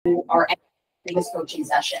our biggest coaching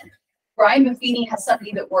session. Brian Buffini has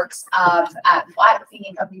somebody that works at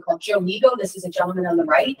Buffini company called Joe Nigo. This is a gentleman on the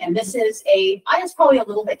right, and this is it's probably a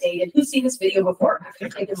little bit dated. Who's seen this video before? I've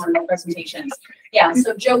taken one of my presentations. Yeah,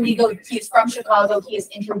 so Joe Nigo, he's from Chicago. He is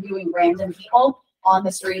interviewing random people on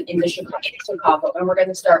the street in Chicago, and we're going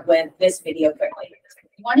to start with this video quickly.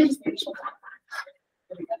 You want to just maybe show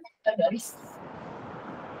that?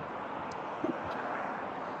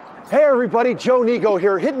 Hey everybody, Joe Nigo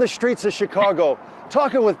here, hitting the streets of Chicago,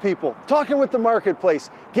 talking with people, talking with the marketplace,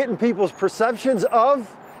 getting people's perceptions of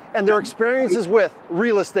and their experiences with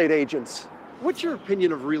real estate agents. What's your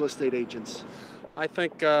opinion of real estate agents? I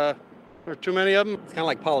think there are too many of them. It's kind of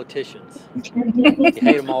like politicians. You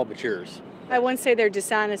hate them all but yours. I wouldn't say they're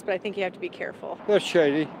dishonest, but I think you have to be careful. They're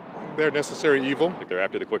shady. They're necessary evil. They're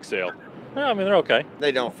after the quick sale. Yeah, I mean, they're okay.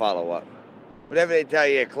 They don't follow up. Whatever they tell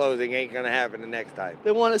you at closing ain't gonna happen the next time.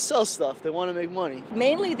 They want to sell stuff. They want to make money.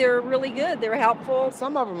 Mainly, they're really good. They're helpful.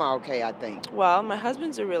 Some of them are okay, I think. Well, my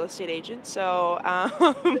husband's a real estate agent, so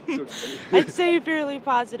I'd say fairly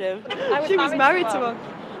positive. She was married to him.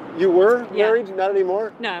 You were married? Not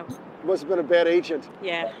anymore? No. Must have been a bad agent.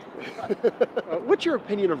 Yeah. What's your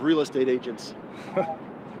opinion of real estate agents?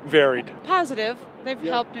 Varied. Positive. They've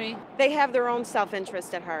helped me. They have their own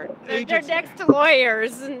self-interest at heart. They're next to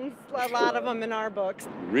lawyers, and a lot of them in our books.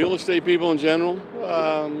 Real estate people in general,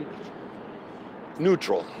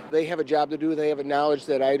 neutral. They have a job to do. They have a knowledge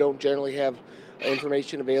that I don't generally have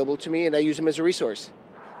information available to me, and I use them as a resource.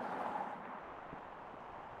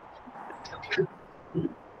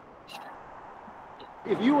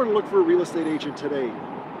 If you were to look for a real estate agent today,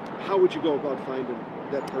 how would you go about finding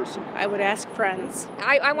that person? I would ask friends.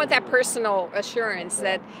 I want that personal assurance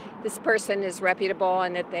that this person is reputable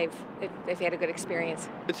and that they've had a good experience.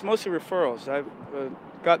 It's mostly referrals. I've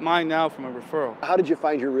got mine now from a referral. How did you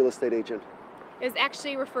find your real estate agent? It was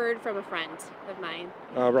actually referred from a friend of mine.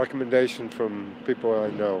 Recommendation from people I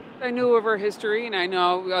know. I knew of her history, and I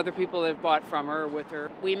know other people that have bought from her or with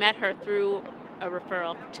her. We met her through a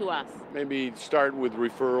referral to us. Maybe start with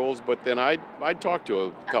referrals, but then I'd talk to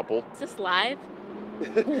a couple. Is this live?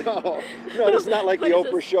 No, it's not like the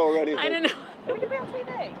Oprah show or anything. I don't know. What are you about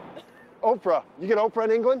today? Oprah. You get Oprah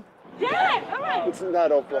in England? Yeah, all right. It's not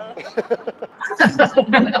Oprah.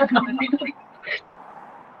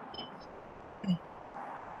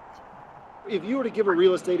 If you were to give a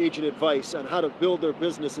real estate agent advice on how to build their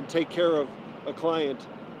business and take care of a client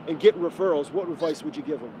and get referrals, what advice would you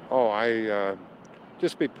give them? I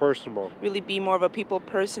just be personable. Really be more of a people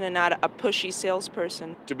person and not a pushy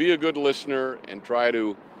salesperson. To be a good listener and try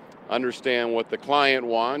to understand what the client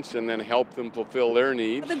wants and then help them fulfill their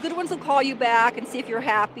needs. The good ones will call you back and see if you're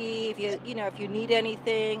happy, if you need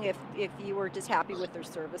anything, if you were just happy with their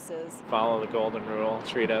services. Follow the golden rule,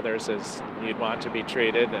 treat others as you'd want to be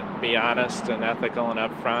treated, and be honest and ethical and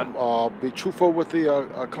upfront. Be truthful with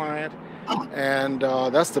the client, and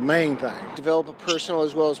that's the main thing. Develop a personal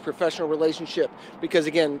as well as professional relationship, because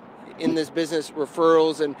again, in this business,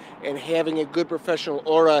 referrals and having a good professional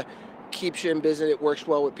aura keeps you in business. It works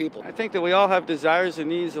well with people. I think that we all have desires and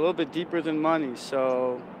needs a little bit deeper than money,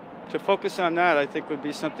 so to focus on that I think would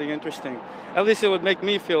be something interesting. At least it would make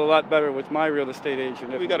me feel a lot better with my real estate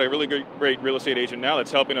agent. We got a really great real estate agent now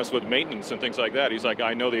that's helping us with maintenance and things like that. He's like,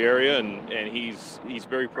 I know the area, and he's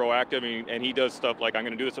very proactive, and he does stuff like, I'm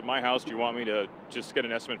going to do this at my house. Do you want me to just get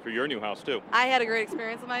an estimate for your new house too? I had a great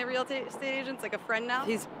experience with my real estate agent. It's like a friend now.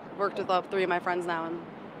 He's worked with all three of my friends now,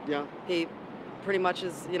 and he pretty much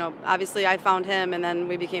is, obviously I found him and then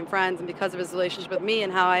we became friends, and because of his relationship with me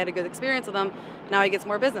and how I had a good experience with him, now he gets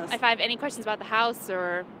more business. If I have any questions about the house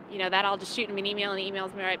or, that, I'll just shoot him an email and he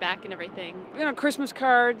emails me right back and everything. Christmas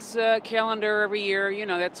cards, calendar every year,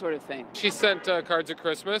 that sort of thing. She sent cards at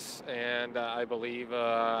Christmas, and I believe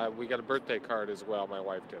we got a birthday card as well, my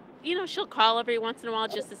wife did. She'll call every once in a while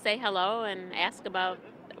just to say hello and ask about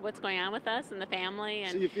what's going on with us and the family,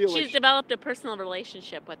 and she's developed a personal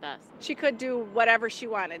relationship with us. She could do whatever she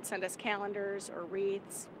wanted, send us calendars or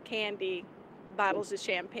wreaths, candy, bottles of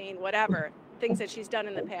champagne, whatever, things that she's done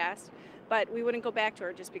in the past, but we wouldn't go back to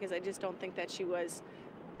her just because I just don't think that she was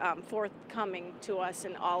forthcoming to us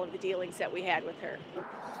in all of the dealings that we had with her.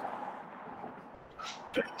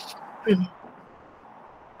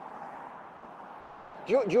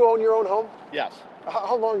 Do you own your own home? Yes.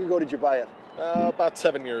 How long ago did you buy it? About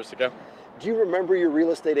 7 years ago. Do you remember your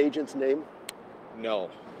real estate agent's name?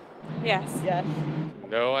 No. Yes.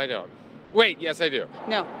 No, I don't. Wait, yes, I do.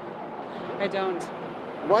 No, I don't.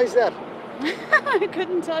 Why is that? I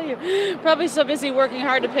couldn't tell you. Probably so busy working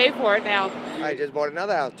hard to pay for it now. I just bought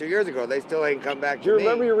another house 2 years ago. They still ain't come back to me. Do you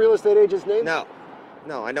remember your real estate agent's name? No.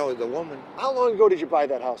 No, I know it was a woman. How long ago did you buy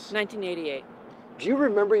that house? 1988. Do you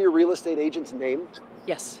remember your real estate agent's name?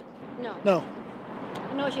 Yes. No. No.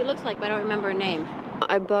 I know what she looks like, but I don't remember her name.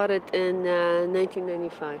 I bought it in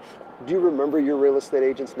 1995. Do you remember your real estate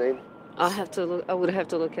agent's name? I would have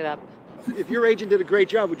to look it up. If your agent did a great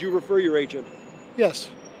job, would you refer your agent? Yes.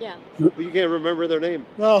 Yeah. But you can't remember their name.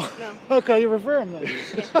 No. Okay, you refer them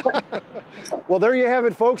then. Well, there you have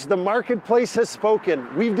it, folks. The marketplace has spoken.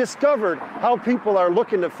 We've discovered how people are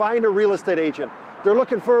looking to find a real estate agent. They're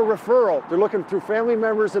looking for a referral. They're looking through family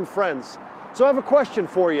members and friends. So I have a question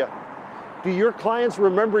for you. Do your clients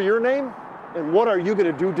remember your name? And what are you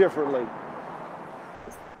going to do differently?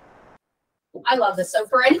 I love this. So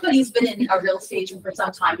for anybody who's been in a real estate agent for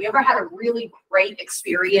some time, you ever had a really great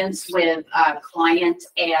experience with a client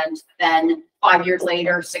and then 5 years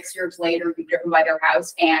later, 6 years later, you've driven by their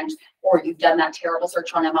house or you've done that terrible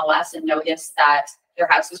search on MLS and noticed that their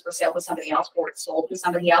house was for sale with somebody else or it's sold to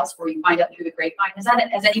somebody else, or you find out through the grapevine?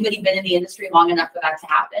 Has anybody been in the industry long enough for that to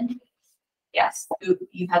happen? Yes.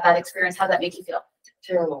 You've had that experience. How'd that make you feel?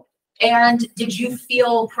 Terrible. And did you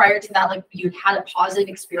feel prior to that like you had a positive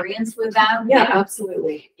experience with them? Yeah,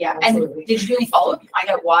 absolutely. Yeah. Absolutely. And did you do any follow-up to find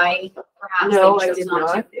out why perhaps No, they I chose did not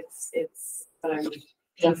to? not. But I'm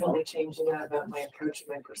definitely changing that about my approach and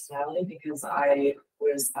my personality, because I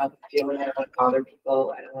was out feeling I don't want to bother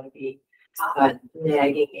people. I don't want to be a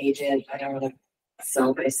nagging agent. I don't want to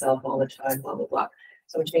sell myself all the time, blah, blah, blah.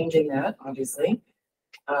 So I'm changing that, obviously.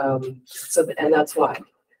 And that's why.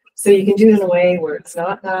 So you can do it in a way where it's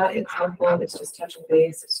not that, it's helpful, it's just touching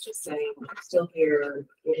base, it's just saying, I'm still here,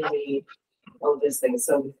 what do you need, all of these things.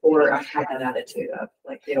 So before I had that attitude of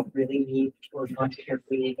like, they don't really need or want to hear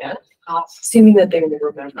from me again, assuming that they will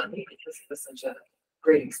remember me because it was such a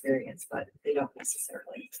great experience, but they don't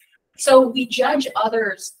necessarily. So we judge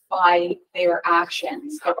others by their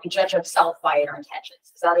actions, but we judge ourselves by our intentions.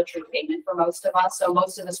 Is that a true statement for most of us? So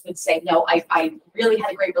most of us would say, no, I really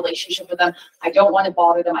had a great relationship with them. I don't want to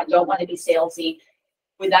bother them. I don't want to be salesy.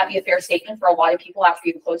 Would that be a fair statement for a lot of people after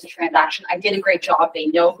you close a transaction? I did a great job. They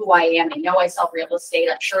know who I am. They know I sell real estate.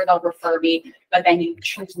 I'm sure they'll refer me, but then you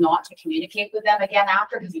choose not to communicate with them again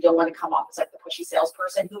after because you don't want to come off as like the pushy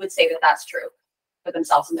salesperson. Who would say that that's true for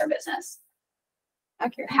themselves and their business?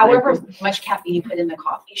 However much caffeine you put in the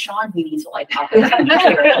coffee, Sean, we need to like up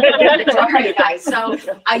it. All right, guys. So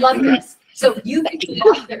I love this. So you think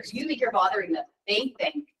you're bothering them. They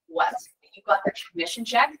think what? You got their commission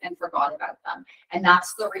check and forgot about them. And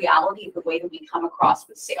that's the reality of the way that we come across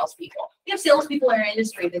with salespeople. We have salespeople in our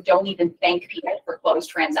industry that don't even thank people for closed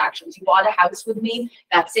transactions. You bought a house with me,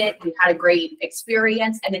 that's it. You had a great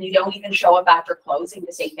experience, and then you don't even show up after closing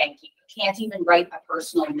to say thank you. You can't even write a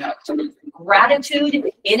personal note. Gratitude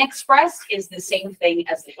inexpressed is the same thing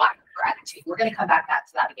as lack of gratitude. We're going to come back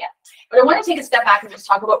to that again. But I want to take a step back and just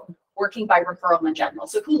talk about working by referral in general.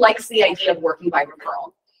 So who likes the idea of working by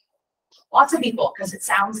referral? Lots of people, because it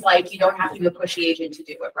sounds like you don't have to be a pushy agent to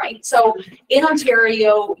do it, right? So in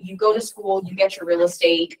Ontario, you go to school, you get your real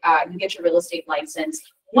estate license.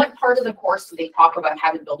 What part of the course do they talk about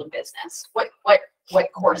how to build a business? What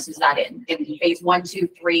course is that in phase 1, 2,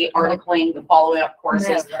 3, articling, the follow-up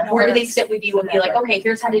courses? Where do they sit with you and be like, okay,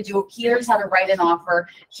 here's how to write an offer.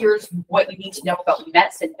 Here's what you need to know about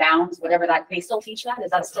METs and bounds, whatever that, they still teach that?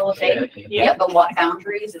 Is that still a thing? Yeah, but what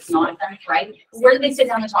boundaries? It's not that, right? Where do they sit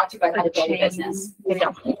down and talk to you about how to build a business?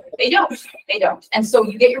 They don't. And so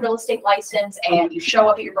you get your real estate license and you show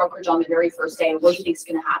up at your brokerage on the very first day. What do you think is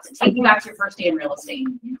going to happen? Take me back to your first day in real estate.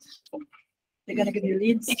 They're going to give you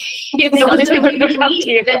leads. Everybody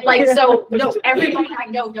I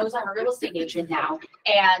know knows I'm a real estate agent now,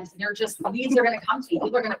 and they're just leads are going to come to me.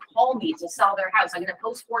 People are going to call me to sell their house. I'm going to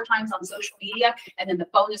post 4 times on social media, and then the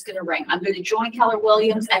phone is going to ring. I'm going to join Keller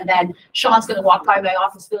Williams, and then Sean's going to walk by my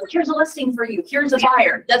office and be like, here's a listing for you. Here's a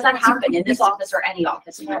buyer. Does that happen in this office or any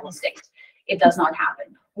office in real estate? It does not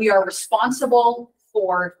happen. We are responsible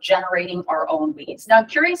for generating our own leads. Now, I'm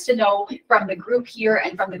curious to know from the group here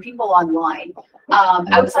and from the people online,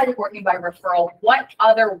 outside of working by referral, what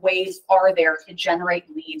other ways are there to generate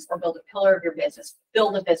leads or build a pillar of your business,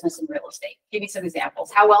 build a business in real estate? Give me some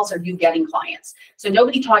examples. How else are you getting clients? So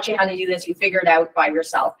nobody taught you how to do this. You figured it out by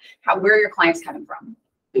yourself. Where are your clients coming from?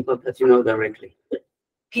 People that you know directly.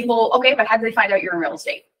 People, okay, but how do they find out you're in real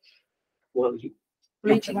estate? Well,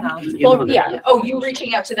 reaching out. Well, yeah. Oh, you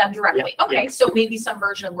reaching out to them directly. Yeah. Okay, so maybe some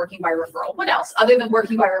version of working by referral. What else? Other than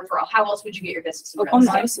working by referral, how else would you get your business? Open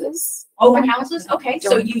houses. Open houses? Okay,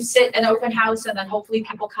 so you sit an open house and then hopefully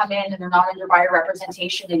people come in and they're not under buyer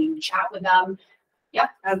representation and you chat with them. Yep.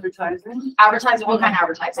 Advertising. Advertising. What kind of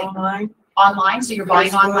advertising? Online. Online, so you're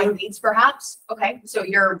buying online leads perhaps? Okay, so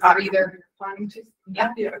you're either,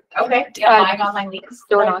 yeah, okay, yeah, buying online leads.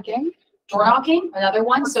 Door knocking. Door knocking, another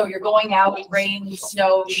one. So you're going out, rain,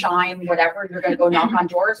 snow, shine, whatever. You're going to go knock on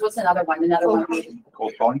doors. What's another one? Another one.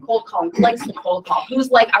 Cold calling. Cold calling. Who likes to cold call? Who's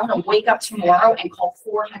like, I want to wake up tomorrow and call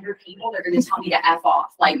 400 people. They're going to tell me to F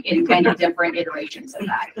off, like in many different iterations of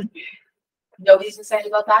that. Nobody's excited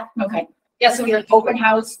about that? Okay. Yeah, so you're open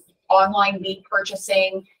house, online lead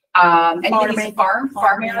purchasing, anything farm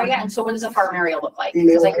area. And so what does a farm area look like?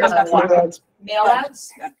 Because like here's that one. Mail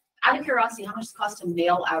outs. Out of curiosity, how much does it cost to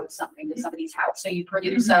mail out something to somebody's house? So you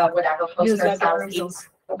produce whatever postcards, leads.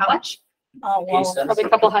 How much? Oh, well, probably a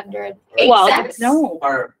couple hundred. 8 cents? No.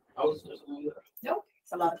 No,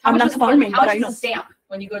 it's a lot. I'm not farming, How but much I is know. a stamp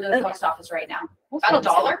when you go to the post office right now? About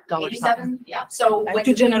 $1. 87. Yeah. So I when have to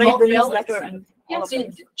you generate bulk the mail, newsletter and yeah, so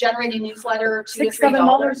you generate a newsletter, $2 to $6,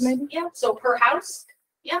 $7 $3 maybe. Yeah. So per house,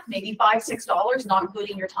 yeah, maybe $5, $6, not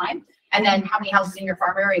including your time. And then how many houses in your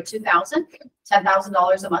farm area? 2,000,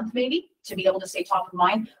 $10,000 a month, maybe, to be able to stay top of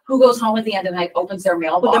mind. Who goes home at the end of the night, opens their Put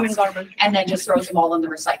them in mailbox, garbage. and then just throws them all in the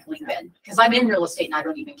recycling bin? Because I'm in real estate and I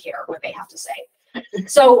don't even care what they have to say.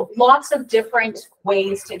 So lots of different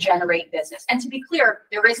ways to generate business. And to be clear,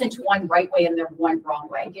 there isn't one right way and there's one wrong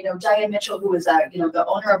way. You know, Diane Mitchell, who is the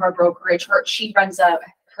owner of our brokerage, she runs her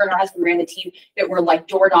and her husband ran a team that were like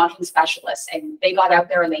door knocking specialists, and they got out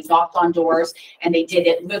there and they knocked on doors and they did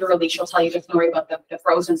it literally. She'll tell you the story about the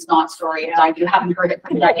frozen snot story. If you haven't heard it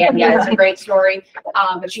from Diane yet, it's a great story.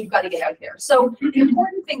 But you've got to get out there. So the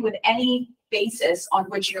important thing with any basis on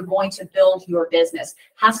which you're going to build your business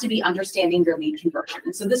has to be understanding your lead conversion.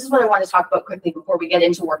 And so this is what I want to talk about quickly before we get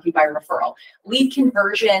into working by referral. Lead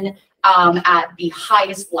conversion at the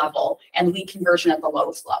highest level and lead conversion at the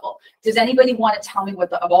lowest level. Does anybody want to tell me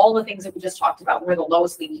what of all the things that we just talked about, where the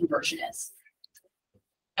lowest lead conversion is?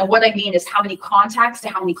 And what I mean is how many contacts to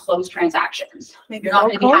how many closed transactions. Maybe you're not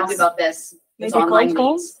going to be happy about this. It's Maybe online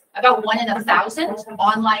cold leads. About 1 in 1,000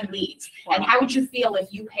 online leads. And how would you feel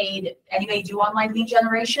if you paid, anybody do online lead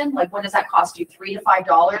generation? Like what does that cost you? $3 to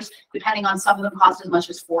 $5, depending on some of them cost as much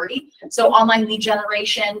as 40. So online lead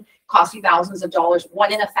generation costs you thousands of dollars.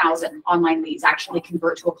 1 in 1,000 online leads actually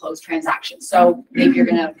convert to a closed transaction. So maybe you're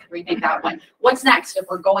gonna rethink that one. What's next if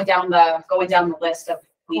we're going down the list of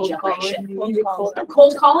lead generation?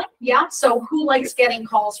 Cold calling, yeah. So who likes getting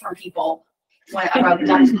calls from people about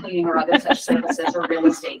duct cleaning or other such services or real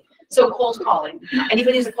estate? So cold calling.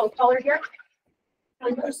 Anybody who's a cold caller here?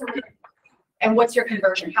 And what's your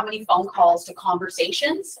conversion? How many phone calls to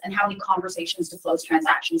conversations and how many conversations to closed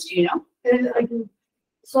transactions? Do you know? I do.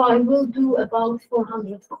 So I will do about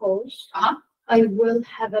 400 calls. I will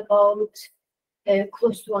have about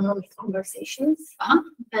close to 100 conversations.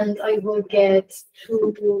 And I will get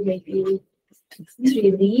 2 to maybe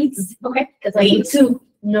 3 leads. Okay. Because I need to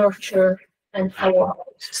nurture and follow up.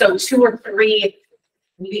 So 2 or 3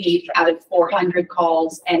 leads out of 400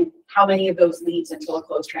 calls, and how many of those leads into a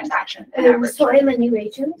closed transaction? So I'm a new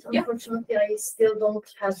agent. Unfortunately, I still don't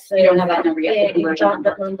have. You don't have that number yet.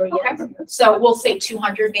 That number yet. Okay. So we'll say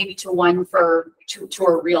 200, maybe to 1 for to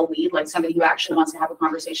a real lead, like somebody who actually wants to have a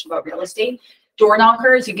conversation about real estate. Door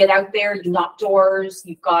knockers, you get out there, you knock doors.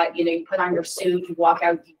 You've got, you put on your suit, you walk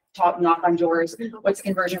out, knock on doors. What's the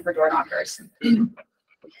conversion for door knockers?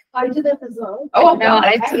 I do that as well. Oh no,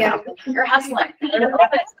 yeah, you're hustling.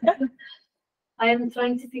 I am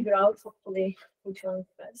trying to figure out hopefully which one is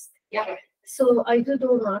best. Yeah. So I do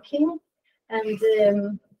door knocking,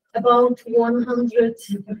 and about 100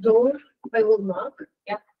 door I will knock.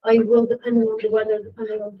 Yeah. I will, depending on the weather,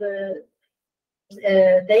 depending on the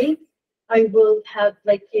day, I will have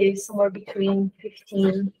like somewhere between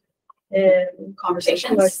 15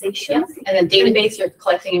 conversations. Yeah. And then database, you're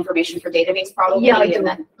collecting information for database probably. Yeah, I and do.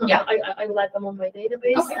 then, yeah. I let them on my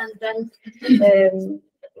database, Okay. and then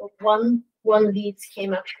one leads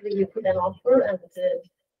came actually with an offer, and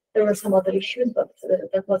there were some other issues, but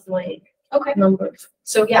that was my number.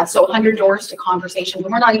 So yeah, so 100 doors to conversations.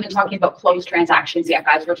 And we're not even talking about closed transactions yet,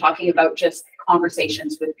 guys. We're talking about just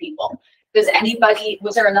conversations with people. Does anybody,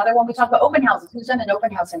 was there another one we talked about? Open houses. Who's done an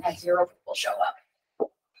open house and had 0 people show up?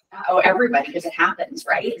 Oh, everybody, because it happens,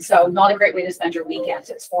 right? So not a great way to spend your weekends.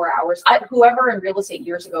 It's 4 hours. Whoever in real estate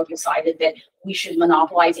years ago decided that we should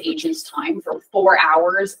monopolize agents' time for 4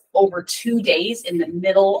 hours over 2 days in the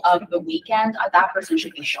middle of the weekend, that person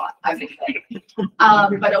should be shot, I would think.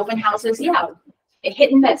 But open houses, yeah,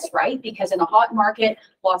 hit and miss, right? Because in a hot market,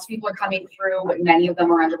 lots of people are coming through, but many of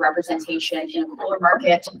them are under representation. In a cooler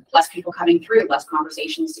market, less people coming through, less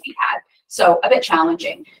conversations to be had. So a bit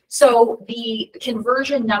challenging. So the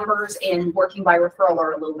conversion numbers in working by referral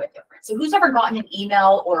are a little bit different. So who's ever gotten an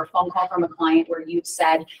email or a phone call from a client where you've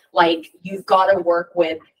said, like, you've got to work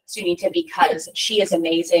with Sunita because she is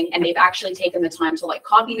amazing, and they've actually taken the time to like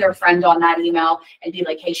copy their friend on that email and be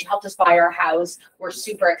like, hey, she helped us buy our house. We're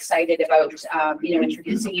super excited about,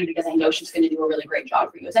 introducing you because I know she's going to do a really great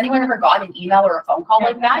job for you. Has anyone ever gotten an email or a phone call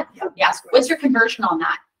like that? Yes. What's your conversion on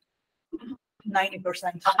that?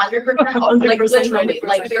 90%. 100%. Like literally,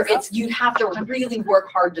 like it's, you have to really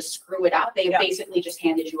work hard to screw it out. They basically just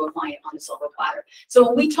handed you a client on a silver platter. So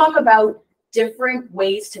when we talk about different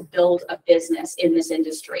ways to build a business in this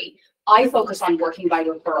industry, I focus on working by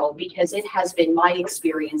referral because it has been my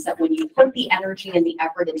experience that when you put the energy and the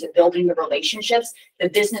effort into building the relationships, the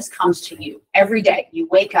business comes to you every day. You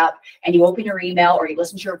wake up and you open your email or you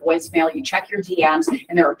listen to your voicemail, you check your DMs,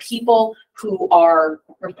 and there are people who are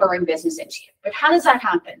referring business into you. But how does that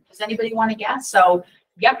happen? Does anybody want to guess? So,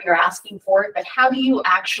 yep, you're asking for it, but how do you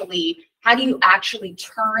actually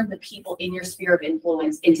turn the people in your sphere of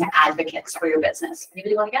influence into advocates for your business?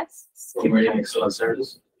 Anybody want to guess? Providing excellent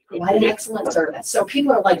service. Provide an excellent service. So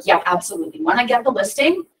people are like, yeah, absolutely. When I get the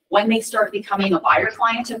listing, when they start becoming a buyer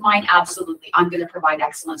client of mine, absolutely, I'm going to provide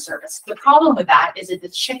excellent service. The problem with that is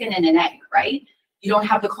it's chicken and an egg, right? You don't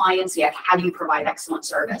have the clients yet. How do you provide excellent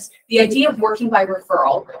service? The idea of working by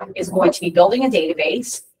referral is going to be building a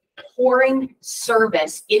database, pouring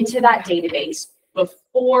service into that database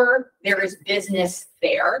before there is business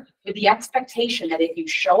there, with the expectation that if you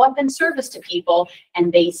show up in service to people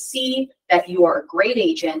and they see that you are a great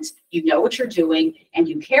agent, you know what you're doing, and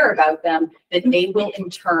you care about them, that they will in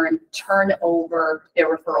turn turn over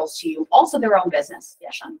their referrals to you, also their own business.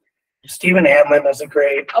 Yeah, Sean. Stephen Hamlin has a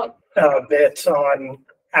great bit on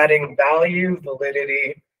adding value,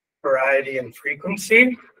 validity, variety, and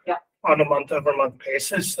frequency on a month-over-month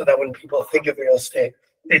basis, so that when people think of real estate,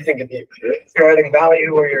 they think of you. You're adding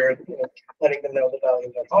value, or you're letting them know the value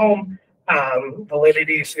of their home.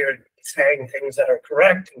 Validity, so you're saying things that are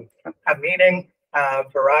correct and have meaning.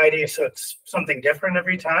 Variety, so it's something different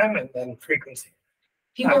every time, and then frequency.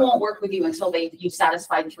 People won't work with you until you've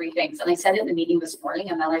satisfied three things. And I said it in the meeting this morning,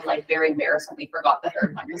 and then I like very embarrassingly forgot the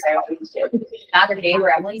third one because I always do. Not a day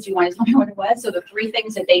or Emily, do you want to tell me what it was? So the three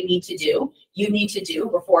things that they need to do, you need to do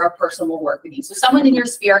before a person will work with you. So someone in your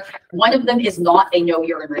sphere, one of them is not, they know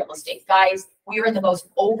you're in real estate. Guys, we are in the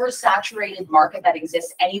most oversaturated market that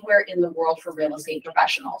exists anywhere in the world for real estate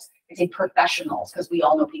professionals. I say professionals because we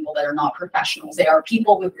all know people that are not professionals. They are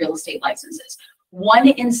people with real estate licenses. 1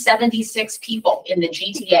 in 76 people in the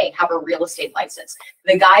GTA have a real estate license.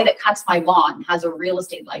 The guy that cuts my lawn has a real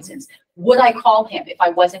estate license. Would I call him if I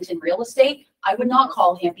wasn't in real estate? I would not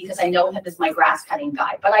call him because I know him as my grass cutting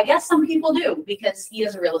guy. But I guess some people do because he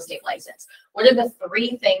has a real estate license. What are the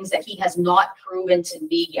three things that he has not proven to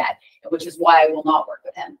me yet, which is why I will not work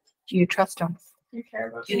with him? Do you trust him? Do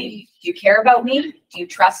you care about me? Do you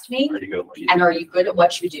trust me? And are you good at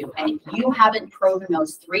what you do? And if you haven't proven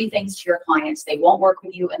those three things to your clients, they won't work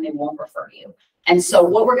with you and they won't refer you. And so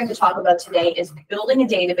what we're going to talk about today is building a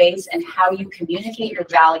database and how you communicate your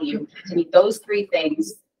value to meet those three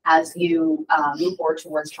things as you move forward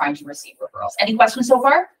towards trying to receive referrals. Any questions so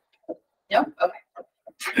far? No?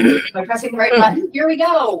 Okay. Am I pressing the right button? Here we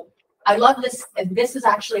go. I love this. And this is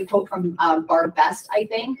actually a quote from Barb Best, I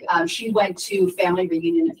think. She went to family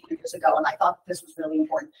reunion a few years ago, and I thought this was really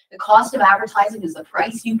important. The cost of advertising is the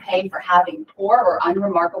price you pay for having poor or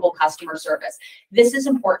unremarkable customer service. This is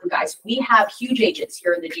important, guys. We have huge agents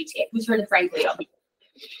here in the GTA. Who's heard of Frank Leo?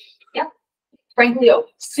 Yeah. Frank Leo,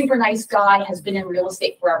 super nice guy, has been in real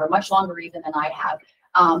estate forever, much longer even than I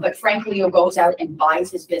have. But Frank Leo goes out and buys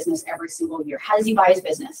his business every single year. How does he buy his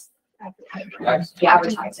business? The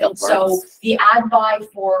advertising. So the ad buy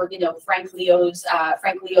for Frank Leo's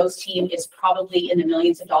team is probably in the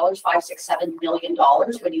millions of dollars, $5, $6, $7 million.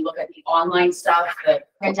 When you look at the online stuff, the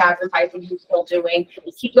print advertising he's still doing,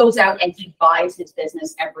 he goes out and he buys his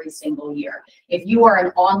business every single year. If you are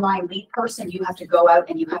an online lead person, you have to go out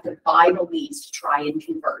and you have to buy the leads to try and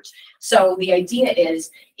convert. So the idea is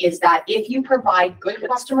that if you provide good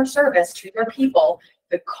customer service to your people,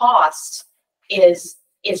 the cost is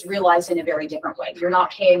realized in a very different way. You're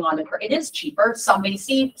not paying on it is cheaper. Some may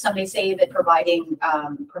say that providing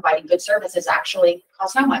good services actually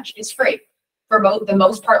costs how much? It's free. For the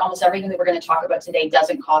most part, almost everything that we're going to talk about today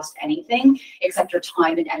doesn't cost anything except your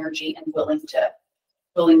time and energy and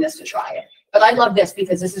willingness to try it. But I love this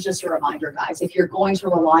because this is just a reminder, guys. If you're going to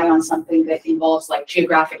rely on something that involves like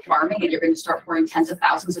geographic farming and you're going to start pouring tens of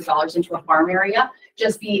thousands of dollars into a farm area,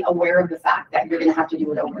 just be aware of the fact that you're going to have to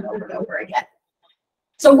do it over and over and over again.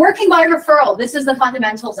 So working by referral, this is the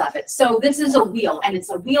fundamentals of it. So this is a wheel, and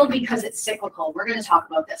it's a wheel because it's cyclical. We're going to talk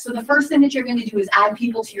about this. So the first thing that you're going to do is add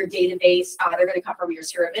people to your database. They're going to come from your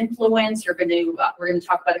sphere of influence. We're going to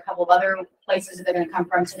talk about a couple of other places that they're going to come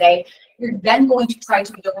from today. You're then going to try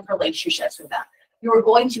to build relationships with them. You are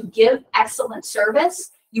going to give excellent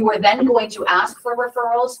service. You are then going to ask for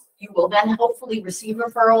referrals. You will then hopefully receive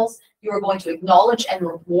referrals. You are going to acknowledge and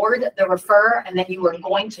reward the referrer, and then you are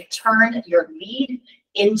going to turn your lead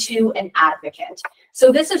into an advocate.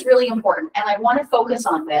 So this is really important, and I want to focus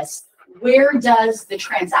on this. Where does the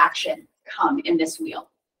transaction come in this wheel?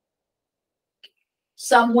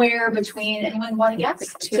 Somewhere between, anyone want to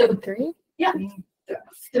guess? 2 and 3? Yeah.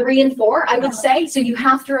 3 and 4, I would say. So you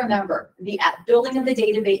have to remember the building of the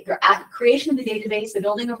database, the creation of the database, the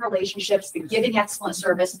building of relationships, the giving excellent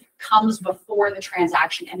service comes before the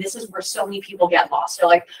transaction. And this is where so many people get lost. They're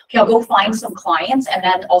like, okay, I'll go find some clients and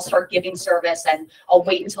then I'll start giving service and I'll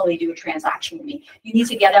wait until they do a transaction with me. You need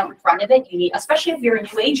to get out in front of it. You need, especially if you're a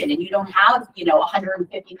new agent and you don't have,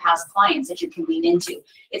 150 past clients that you can lean into.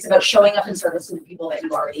 It's about showing up and servicing the people that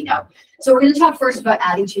you already know. So we're going to talk first about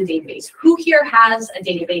adding to your database. Who here has a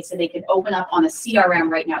database that they can open up on a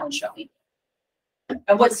CRM right now and show me?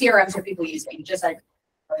 And what CRMs are people using? Just like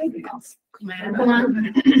anything else. Command.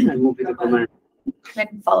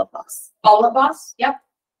 Follow up boss. Follow up boss? Yep.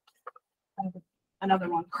 Another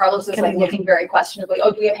one. Carlos is like looking very questionably.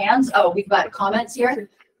 Oh, do we have hands? Oh, we've got comments here.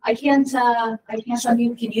 I can't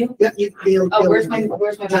unmute. Can you? Yeah, where's my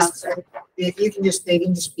mouse, sir? If you can just, they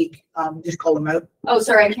can just speak, just call them out. Oh,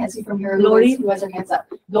 sorry, I can't see from here. Lori? Who has her hands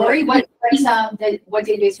up? Lori, what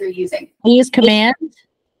database are you using? I use Command.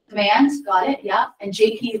 Command, got it, yeah. And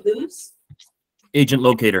JP Luz? Agent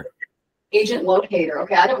Locator. Agent Locator.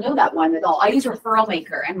 Okay, I don't know that one at all. I use Referral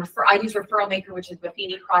Maker, and I use Referral Maker, which is the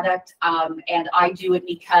Buffini product, and I do it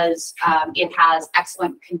because it has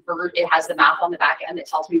excellent convert. It has the math on the back end that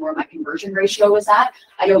tells me where my conversion ratio is at.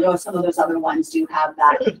 I don't know if some of those other ones do have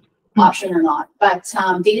that option or not. But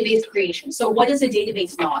database creation. So what is a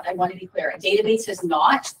database not? I want to be clear. A database is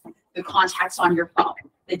not the contacts on your phone.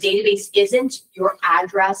 The database isn't your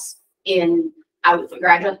address in Outlook, your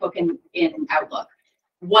address book in Outlook.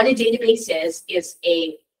 What a database is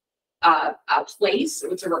a place,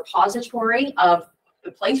 it's a repository of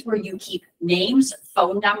the place where you keep names,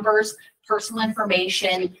 phone numbers, personal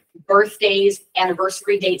information, birthdays,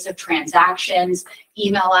 anniversary dates of transactions,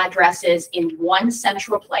 email addresses in one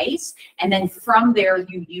central place. And then from there,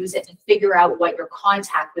 you use it to figure out what your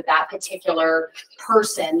contact with that particular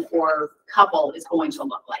person or couple is going to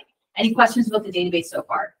look like. Any questions about the database so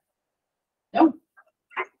far? No.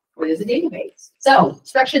 What is a database? So,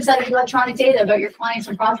 structured set of electronic data about your clients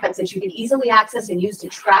and prospects that you can easily access and use to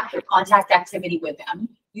track your contact activity with them.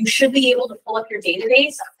 You should be able to pull up your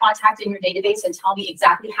database, contact in your database, and tell me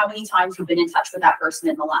exactly how many times you've been in touch with that person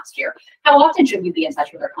in the last year. How often should we be in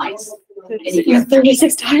touch with our clients?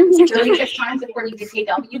 36 times. 36 times according to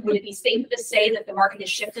KW. Would it be safe to say that the market has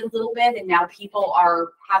shifted a little bit and now people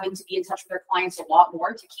are having to be in touch with their clients a lot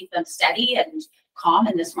more to keep them steady and calm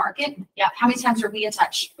in this market? Yeah. How many times are we in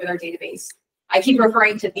touch with our database? I keep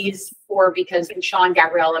referring to these four because Sean,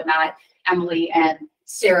 Gabriella, Matt, Emily, and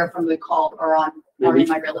Sarah from the call are on in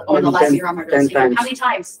my real or the last year on my real estate. How many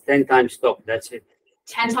times? 10 times talk, that's it.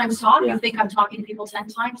 10 times talk? Yeah. You think I'm talking to people 10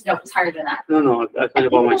 times? No, it's higher than that. No, I kind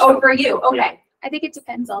of about myself. Oh, for you. Okay. Yeah. I think it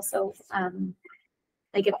depends also.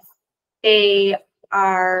 Like if they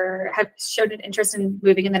have showed an interest in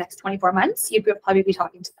moving in the next 24 months, you could probably be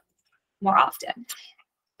talking to them more often.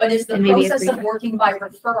 But is the process of working by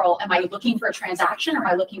referral, am I looking for a transaction or am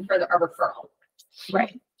I looking for a referral?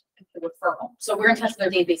 Right. The referral. So we're in touch with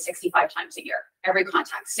our database 65 times a year. Every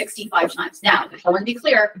contact 65 times. Now, I want to be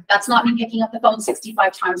clear, that's not me picking up the phone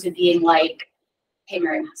 65 times and being like, hey,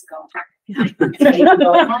 Mary, how's it going?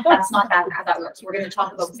 That's not how that works. We're going to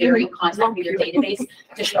talk about varying contact with your database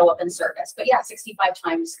to show up in service. But yeah, 65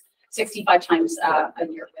 times a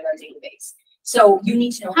year with our database. So you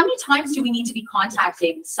need to know how many times do we need to be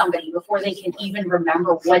contacting somebody before they can even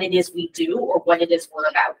remember what it is we do or what it is we're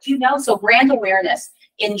about. Do you know? So brand awareness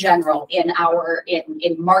in general, in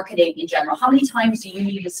marketing in general, how many times do you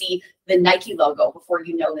need to see the Nike logo before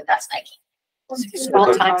you know that that's Nike?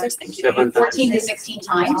 14 to 16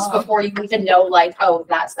 times before you even know, like, oh,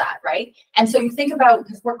 that's that, right? And so you think about,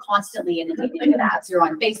 because we're constantly inundated with ads. You're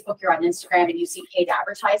on Facebook, you're on Instagram, and you see paid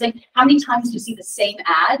advertising. How many times do you see the same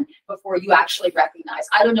ad before you actually recognize?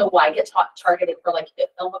 I don't know why I get targeted for, like,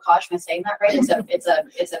 Il Makosh, am I saying that right?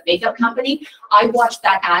 It's a makeup company. I watched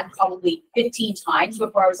that ad probably 15 times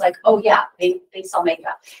before I was like, oh yeah, they sell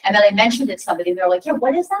makeup. And then I mentioned it to somebody, and they're like, yeah,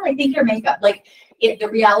 what is that? I think your makeup. Like, the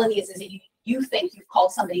reality is that You think you've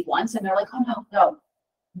called somebody once and they're like, oh no,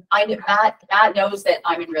 I know Matt knows that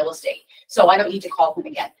I'm in real estate, so I don't need to call him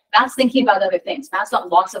again. Matt's thinking about other things. Matt's got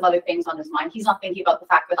lots of other things on his mind. He's not thinking about the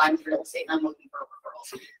fact that I'm in real estate and I'm looking for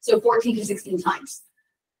referrals. So 14 to 16 times.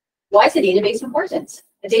 Why is the database important?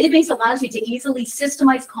 The database allows you to easily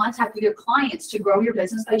systemize contact with your clients to grow your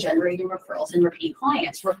business by generating referrals and repeat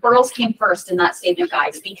clients. Referrals came first in that statement,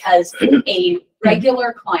 guys, because a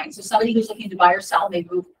regular client, so somebody who's looking to buy or sell, they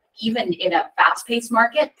move even in a fast-paced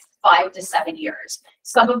market, 5 to 7 years.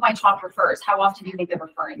 Some of my top refers, how often do you think they're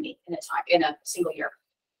referring me in a single year?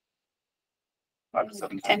 5 to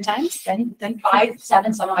 7 10 times. 10, 5,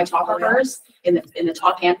 7, some of my top refers in the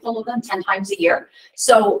top handful of them, 10 times a year.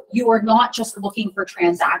 So you are not just looking for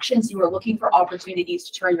transactions, you are looking for opportunities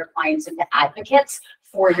to turn your clients into advocates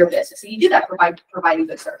for your business. And you do that providing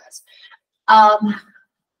good service.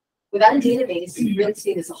 Without a database, real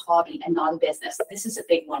estate is a hobby and not a business. This is a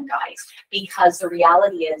big one, guys, because the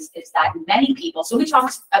reality is that many people, so we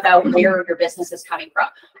talked about where your business is coming from.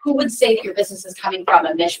 Who would say that your business is coming from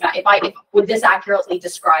a mishmash? Would this accurately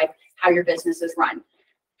describe how your business is run?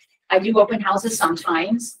 I do open houses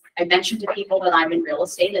sometimes. I mention to people that I'm in real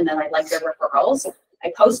estate and that I like their referrals.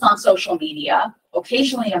 I post on social media.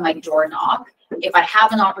 Occasionally I might door knock. If I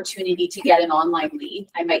have an opportunity to get an online lead,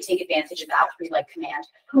 I might take advantage of that through like command.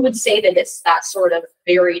 Who would say that it's that sort of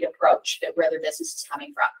varied approach that where their business is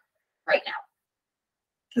coming from right now?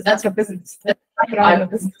 Because that's a business.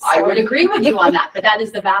 I would agree with you on that, but that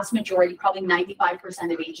is the vast majority, probably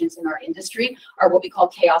 95% of agents in our industry are what we call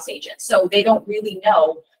chaos agents. So they don't really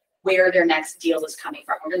know where their next deal is coming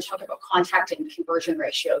from. We're going to talk about contact and conversion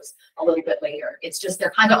ratios a little bit later. It's just,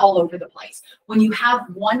 they're kind of all over the place. When you have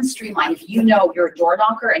one streamline, if you know you're a door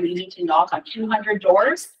knocker and you need to knock on 200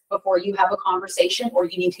 doors before you have a conversation, or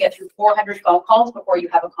you need to get through 400 phone calls before you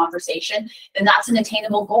have a conversation, then that's an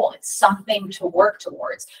attainable goal. It's something to work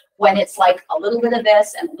towards. When it's like a little bit of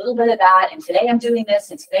this and a little bit of that, and today I'm doing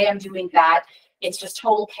this and today I'm doing that, it's just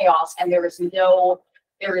total chaos, and there is no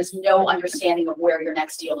understanding of where your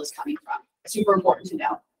next deal is coming from. Super important to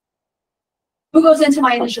know. Who goes into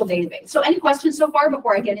my initial database? So any questions so far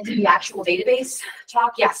before I get into the actual database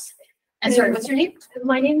talk? Yes. And sorry, what's your name?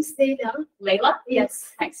 My name is Leila. Layla?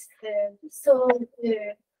 Yes. Nice.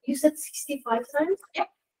 You said 65 times? Yeah.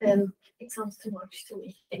 It sounds too much to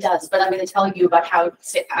me. It does, but I'm going to tell you about how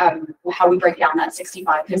we break down that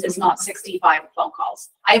 65, because it's not 65 phone calls.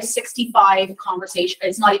 I have 65 conversations.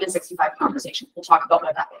 It's not even 65 conversations. We'll talk about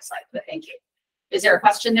what that looks like, but thank you. Is there a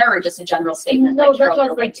question there or just a general statement? No, that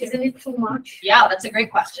was like, isn't it too much? Yeah, that's a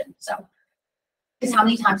great question. So, because how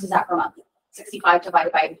many times is that per month? 65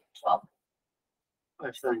 divided by 12.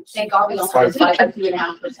 5 times. Thank God we don't have 5 by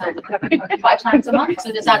 2.5%. 5 times a month.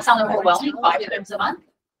 So does that sound overwhelming? 5 times a month?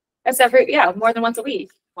 That's more than once a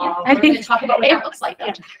week. We're going to talk about what that looks like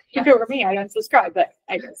then. If it were me, I'd unsubscribe, but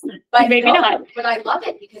I guess. But maybe not. But I love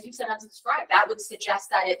it because you said unsubscribe. That would suggest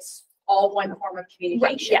that it's all one form of communication.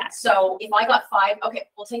 Right, yeah. So if I got 5, okay,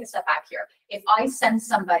 we'll take a step back here. If I send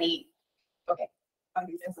somebody, okay,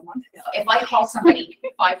 if I call somebody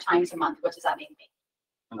 5 times a month, what does that make me?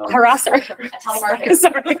 Harasser. A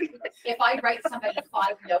telemarketer. If I write somebody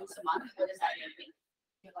 5 notes a month, what does that make me?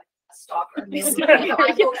 A stalker. If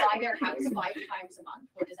I go by their house 5 times a month,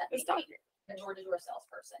 what does that make me? A door-to-door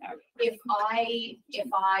salesperson. If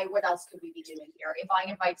I, what else could we be doing here? If I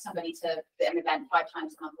invite somebody to an event 5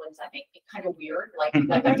 times a month, what does that make me? Kind of weird, like I'm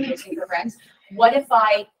hosting for friends. What if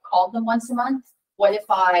I called them once a month? What if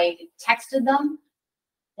I texted them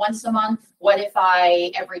once a month? What if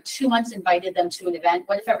I every 2 months invited them to an event?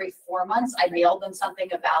 What if every 4 months I mailed them something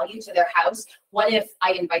of value to their house? What if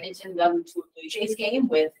I invited them to a Blue Jays game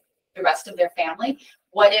with the rest of their family?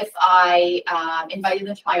 What if I invited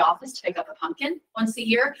them to my office to pick up a pumpkin once a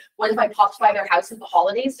year? What if I popped by their house at the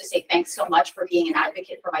holidays to say thanks so much for being an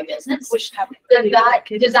advocate for my business? Does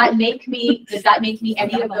that make me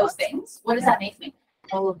any of those things? What does that make me?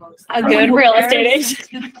 All of those. A good real estate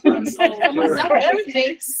agent.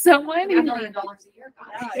 Someone $1 million a year,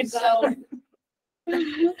 guys. So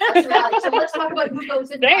that's reality. So let's talk about who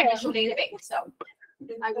goes into our initial database. So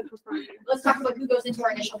let's talk about who goes into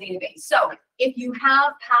our initial database. So if you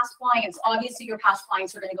have past clients, obviously your past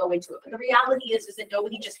clients are going to go into it. But the reality is that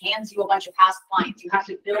nobody just hands you a bunch of past clients. You have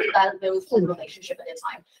to build those relationship at a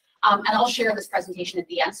time. And I'll share this presentation at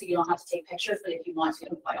the end, so you don't have to take pictures, but if you want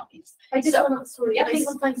to, by all means. I just want to, sorry, yeah, I please.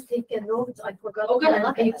 sometimes take a note. I forgot Oh, good.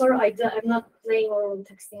 on paper. I'm not playing or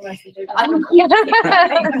texting messages.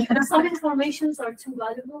 Some informations are too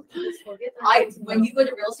valuable to just forget. When you go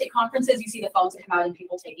to real estate conferences, you see the phones come out and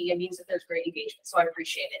people taking it, means that there's great engagement. So I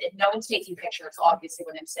appreciate it. If no one's taking pictures, obviously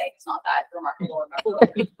what I'm saying, it's not that remarkable.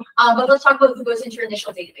 But let's talk about who goes into your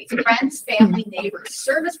initial database: friends, family, neighbors,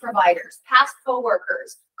 service providers, past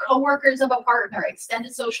coworkers of a partner,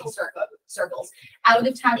 extended social circles, out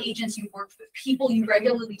of town agents you've worked with, people you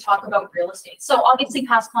regularly talk about real estate. So obviously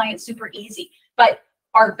past clients, super easy, but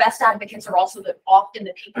our best advocates are also often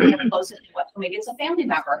the people who are closest to us. Maybe it's a family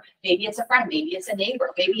member, maybe it's a friend, maybe it's a neighbor,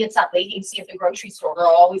 maybe it's that lady you see at the grocery store who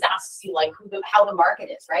always asks you like how the market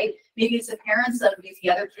is, right? Maybe it's the parents of the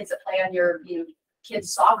other kids that play on your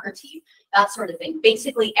kids' soccer team, that sort of thing.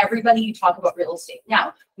 Basically, everybody you talk about real estate.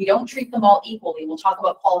 Now, we don't treat them all equally. We'll talk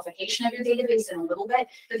about qualification of your database in a little bit,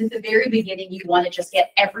 but at the very beginning, you want to just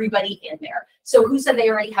get everybody in there. So who said they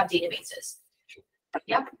already have databases?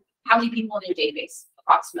 Yep. How many people in your database,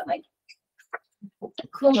 approximately?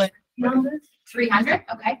 Close. 300?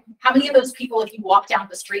 Okay. How many of those people, if you walk down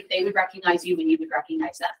the street, they would recognize you and you would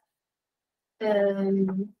recognize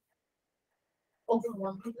them? Over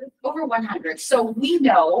 100. Over 100. So we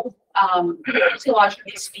know,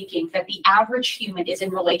 sociologically speaking, that the average human is in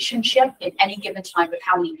relationship at any given time with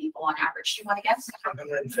how many people on average? Do you want to guess?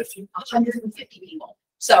 150. 150 people.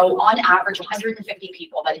 So on average, 150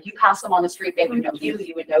 people that if you pass them on the street, they would know you,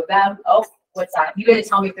 you would know them. Oh, what's that? You got to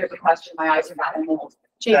tell me if there's a question. My eyes are bad and old.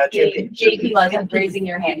 JP Leslie raising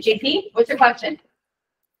your hand. JP, what's your question?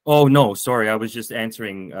 Oh, no, sorry. I was just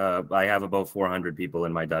answering. I have about 400 people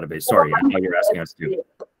in my database. Sorry, I thought you were asking us to.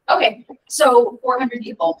 Okay, so 400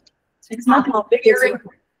 people. It's not how big is it?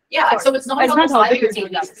 Yeah, so it's not how big your database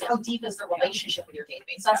database is. How deep is the relationship with your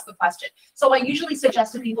database? That's the question. So I usually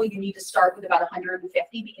suggest to people you need to start with about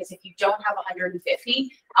 150, because if you don't have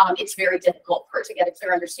 150, it's very difficult to get a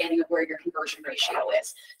clear understanding of where your conversion ratio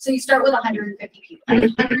is. So you start with 150 people.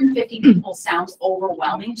 If 150 people sounds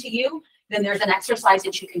overwhelming to you, then there's an exercise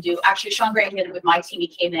that you can do. Actually, Sean Graham did it with my team. He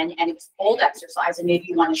came in and it was an old exercise, and maybe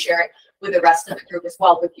you want to share it with the rest of the group as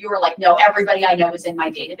well. But you were like, no, everybody I know is in my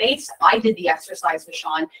database. I did the exercise with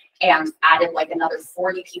Sean and added like another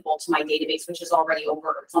 40 people to my database, which is already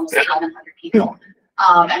it's almost 1,100 people.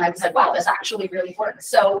 And I was like, wow, this actually really works.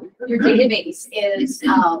 So your database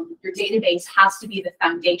has to be the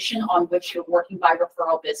foundation on which your working by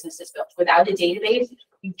referral business is built. Without a database,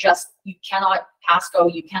 you cannot pass go,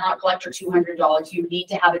 you cannot collect your $200. You need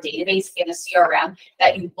to have a database in a CRM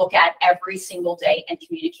that you look at every single day and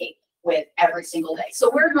communicate with every single day. So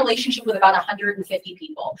we're in relationship with about 150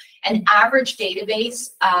 people. An average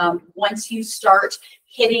database, once you start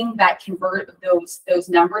hitting that convert those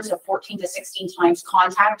numbers of 14 to 16 times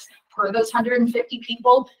contact per those 150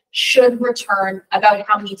 people, should return about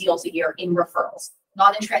how many deals a year in referrals,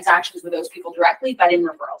 not in transactions with those people directly, but in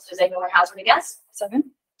referrals. Does anyone hazard a guess? 10%.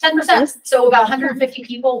 So about 150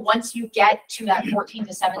 people, once you get to that 14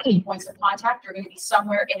 to 17 points of contact, you're going to be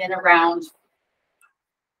somewhere in and around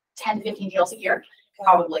 10, 15 deals a year,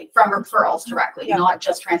 probably from referrals directly, not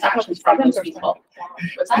just transactions from those people.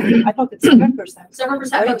 What's that? I thought it's 7%.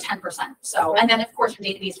 7%, about 10%. So, and then of course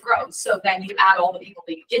your database grows. So then you add all the people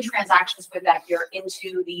that you did transactions with that year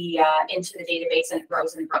into the database, and it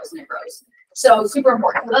grows and it grows and it grows. So super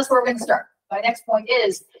important. So that's where we're going to start. My next point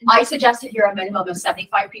is, I suggested here a minimum of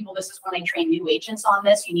 75 people. This is when I train new agents on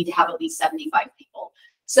this. You need to have at least 75 people.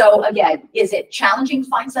 So again, is it challenging to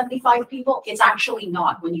find 75 people? It's actually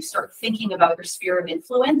not when you start thinking about your sphere of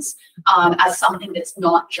influence as something that's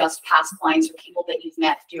not just past clients or people that you've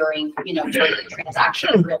met during the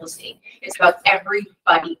transaction of real estate. It's about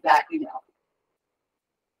everybody that you know.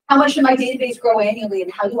 How much should my database grow annually,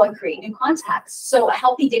 and how do I create new contacts? So a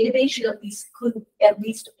healthy database should at least include at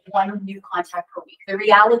least one new contact per week. The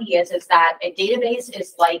reality is that a database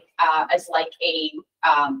is like a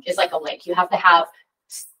lake. You have to have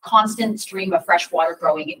constant stream of fresh water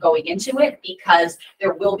going into it, because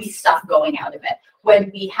there will be stuff going out of it.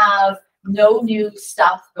 When we have no new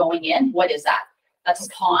stuff going in, what is that? That's a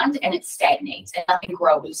pond, and it stagnates and nothing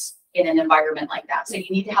grows in an environment like that. So you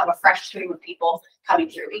need to have a fresh stream of people coming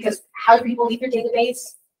through, because how do people leave your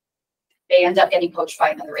database? They end up getting poached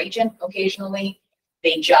by another agent occasionally.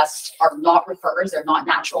 They just are not refers. They're not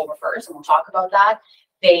natural refers, and we'll talk about that.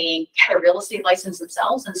 They get a real estate license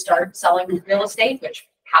themselves and start selling real estate, which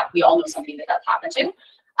we all know something that's happened to,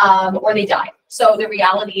 or they die. So the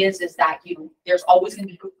reality is that there's always going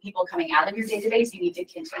to be people coming out of your database. You need to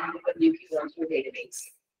continue to put new people into your database.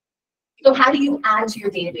 So how do you add to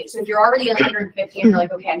your database? So if you're already at 150 and you're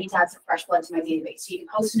like, okay, I need to add some fresh blood to my database. So you can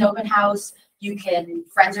host an open house. You can do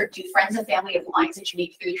friends and family of clients that you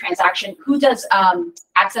meet through the transaction. Who does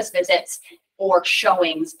access visits or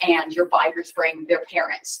showings and your buyers bring their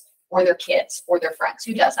parents or their kids or their friends?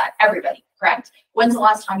 Who does that? Everybody, correct? When's the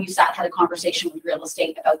last time you had a conversation with real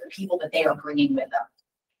estate about the people that they are bringing with them?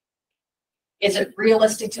 Is it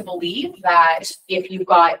realistic to believe that if you've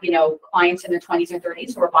got, clients in their 20s or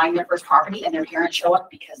 30s who are buying their first property and their parents show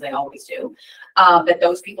up, because they always do, that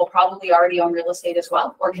those people probably already own real estate as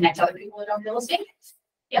well, or connect other people that own real estate?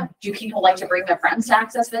 Yeah. Do people like to bring their friends to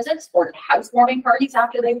access visits or housewarming parties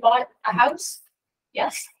after they've bought a house?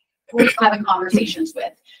 Yes. Who are you having conversations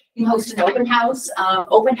with? You can host an open house.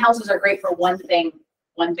 Open houses are great for one thing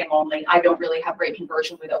only. I don't really have great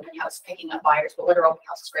conversion with open house picking up buyers, but what are open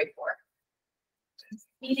houses great for?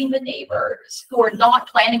 Meeting the neighbors who are not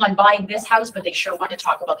planning on buying this house, but they sure want to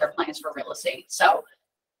talk about their plans for real estate. So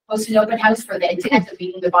host an open house for the intent of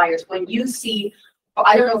meeting the buyers. When you see,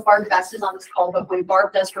 I don't know if Barb Best is on this call, but when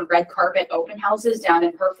Barb does her red carpet open houses down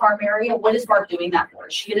in her farm area, what is Barb doing that for?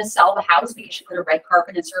 Is she going to sell the house because she put a red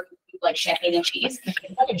carpet and serve food like champagne and cheese?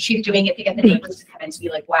 And she's doing it to get the neighbors to come in to be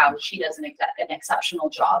like, wow, she does an exceptional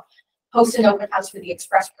job. Host an open house for the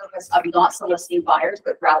express purpose of not soliciting buyers,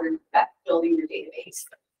 but rather building your database.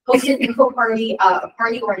 Host an info party, a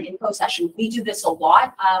party or an info session. We do this a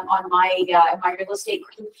lot on my real estate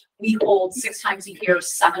group. We hold 6 times a year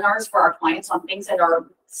seminars for our clients on things that are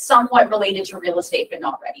somewhat related to real estate, but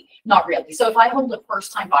not really. So if I hold a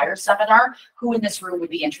first-time buyer seminar, who in this room would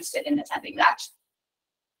be interested in attending that?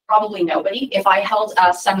 Probably nobody. If I held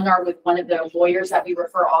a seminar with one of the lawyers that we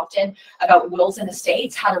refer often about wills and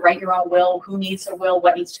estates, how to write your own will, who needs a will,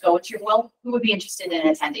 what needs to go into your will, who would be interested in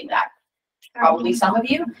attending that? Probably some of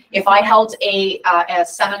you. If I held a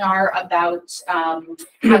seminar about how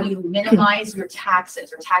you minimize your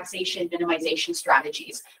taxes or taxation minimization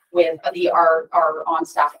strategies with our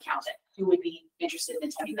on-staff accountant, who would be interested in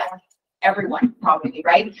attending that? Everyone, probably,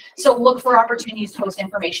 right? So look for opportunities to host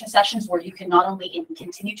information sessions where you can not only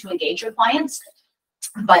continue to engage your clients,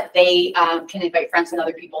 but they can invite friends and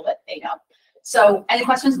other people that they know. So any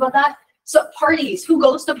questions about that? So parties, who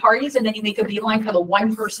goes to parties and then you make a beeline for the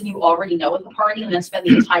one person you already know at the party and then spend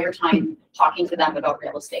the entire time talking to them about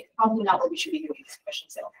real estate? Probably not what we should be doing this commission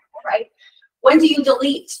sale, right? When do you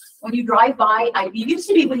delete? When you drive by, it used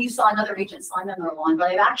to be when you saw another agent sign on their lawn,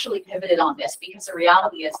 but I've actually pivoted on this because the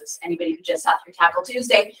reality is anybody who just sat through Tackle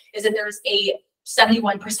Tuesday, is that there's a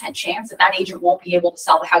 71% chance that that agent won't be able to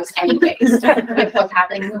sell the house anyways with what's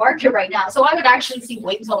happening in the market right now. So I would actually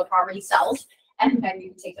wait until the property sells and then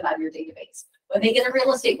you can take them out of your database. When they get a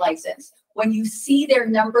real estate license, when you see their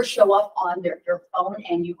number show up on their phone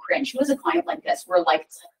and you cringe. Who is a client like this? We're like,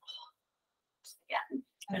 oh,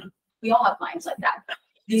 again. We all have clients like that.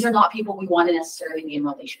 These are not people we want to necessarily be in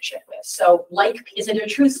relationship with. So is it a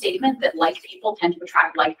true statement that like people tend to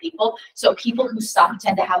attract like people? So people who suck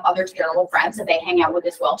tend to have other terrible friends that they hang out with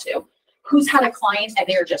as well too. Who's had a client and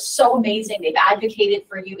they're just so amazing. They've advocated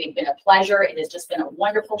for you. They've been a pleasure. It has just been a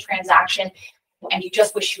wonderful transaction. And you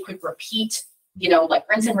just wish you could repeat, like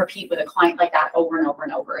rinse and repeat with a client like that over and over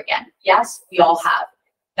and over again. Yes, we all have.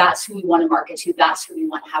 That's who we want to market to. That's who we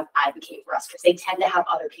want to have advocate for us because they tend to have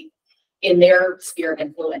other people in their sphere of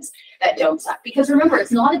influence that don't suck. Because remember,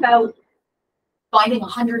 it's not about finding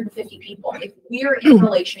 150 people. If we're in a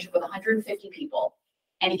relationship with 150 people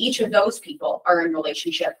and each of those people are in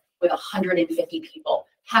relationship with 150 people,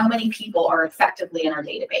 how many people are effectively in our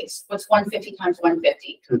database? What's 150 times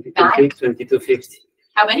 150? 2250.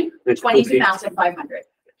 How many? 22,500.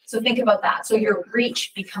 So think about that. So your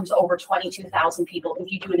reach becomes over 22,000 people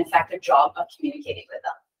if you do an effective job of communicating with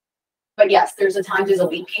them. But yes, there's a time there's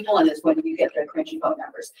elite people and there's when you get the cringy phone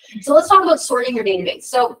numbers. So let's talk about sorting your database.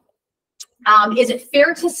 So is it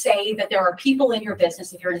fair to say that there are people in your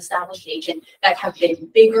business, if you're an established agent, that have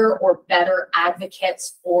been bigger or better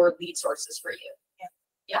advocates or lead sources for you?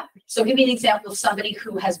 Yeah. So give me an example of somebody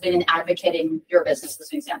who has been an advocate in your business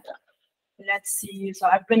as an example. Let's see. So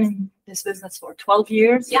I've been in this business for 12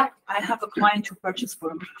 years. Yeah. I have a client who purchased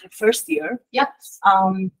for the first year. Yeah.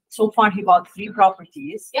 So far he bought 3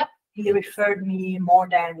 properties. Yeah. He referred me more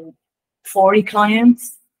than 40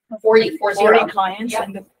 clients. 40 clients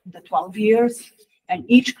in the 12 years. And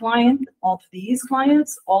each client of these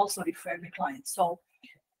clients also referred me clients. So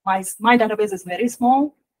my database is very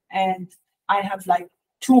small and I have like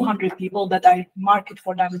 200 people that I market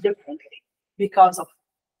for them differently because of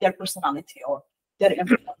their personality or their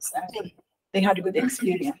influence. And they had a good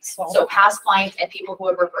experience. So past clients and people who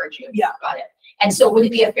have referred you. Yeah. Got it. And so would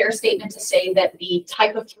it be a fair statement to say that the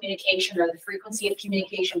type of communication or the frequency of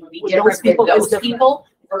communication would be With different those people with is those different. people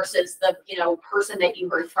versus the, person that you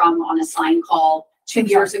heard from on a sign call 2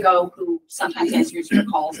 years ago who sometimes answers your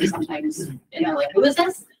calls and sometimes, like, who is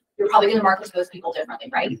this? You're probably going to market those people differently,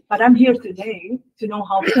 right? But I'm here today to know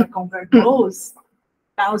how to convert those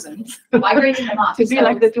thousands. Migrating them up. To be So-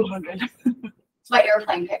 like the 200. It's my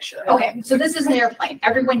airplane picture. Okay, so this is an airplane.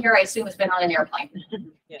 Everyone here, I assume, has been on an airplane.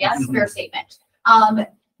 Yes, fair statement.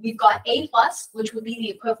 We've got A+, which would be the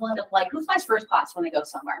equivalent of like, who flies first class when they go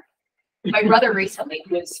somewhere? My brother recently,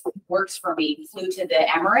 who works for me, flew to the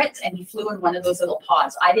Emirates and he flew in one of those little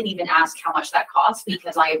pods. I didn't even ask how much that cost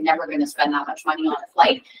because I am never going to spend that much money on a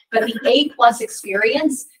flight. But the A+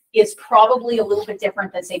 experience is probably a little bit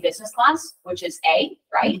different than say business class, which is A,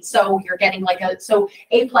 right? So you're getting like so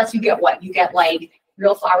A+, you get what? You get like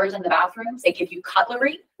real flowers in the bathrooms. They give you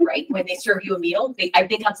cutlery, right? When they serve you a meal, I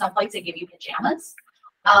think on some flights they give you pajamas.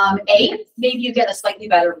 A, maybe you get a slightly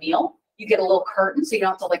better meal. You get a little curtain so you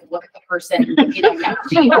don't have to like look at the person, next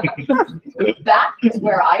to you. That is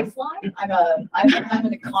where I fly. I'm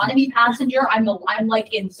an economy passenger. I'm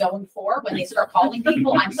like in zone 4 when they start calling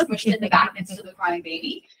people. I'm squished in the back next to the crying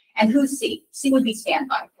baby. And who's C? C would be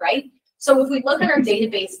standby, right? So if we look at our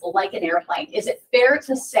database like an airplane, is it fair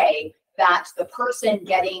to say that the person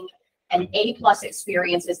getting an A+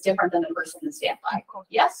 experience is different than the person in standby?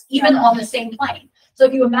 Yes, even on the same plane. So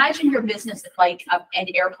if you imagine your business is like an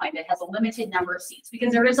airplane that has a limited number of seats,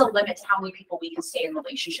 because there is a limit to how many people we can stay in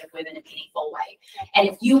relationship with in a meaningful way. And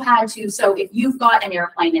if you had to, so if you've got an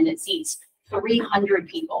airplane and it seats 300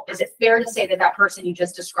 people, is it fair to say that that person you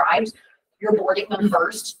just described, you're boarding them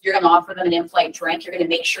first, you're going to offer them an in-flight drink, you're going to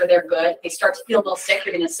make sure they're good. They start to feel a little sick,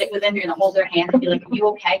 you're going to sit with them, you're going to hold their hand and be like, are you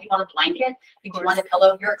okay? Do you want a blanket? Do you want a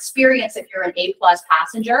pillow? Your experience, if you're an A+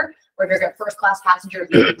 passenger, or if you're a first class passenger,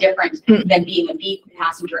 is different than being a B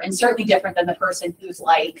passenger, and certainly different than the person who's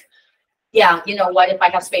like, yeah, you know what, if I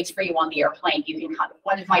have space for you on the airplane, you can kind of,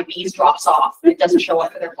 one of my B's drops off, it doesn't show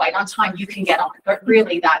up for their flight on time, you can get on. But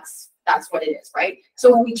really that's what it is, right?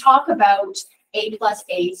 So when we talk about A+,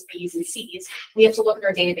 A's, B's, and C's, we have to look at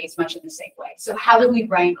our database much in the same way. So how do we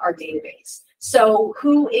rank our database? So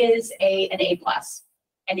who is an A+?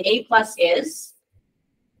 An A+ is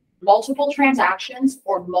multiple transactions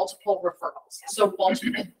or multiple referrals. So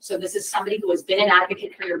multiple. So this is somebody who has been an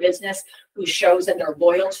advocate for your business, who shows that they're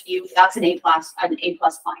loyal to you. That's an A+, an A+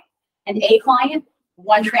 client. An A client,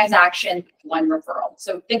 one transaction, one referral.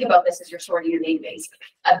 So think about this as you're sorting your database.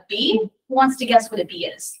 A B, who wants to guess what a B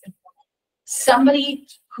is? Somebody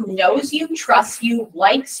who knows you, trusts you,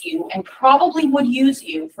 likes you, and probably would use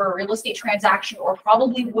you for a real estate transaction or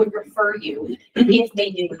probably would refer you if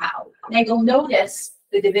they knew how. Now you'll notice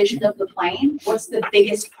the division of the plane. What's the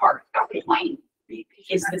biggest part of the plane?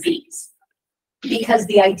 Is the B's. Because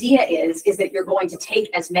the idea is that you're going to take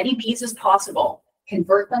as many B's as possible,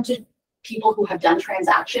 convert them to people who have done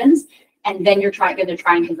transactions, and then you're going to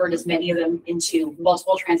try and convert as many of them into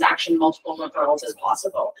multiple transaction, multiple referrals as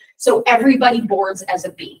possible. So everybody boards as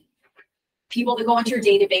a B. People that go into your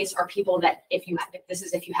database are people that, if you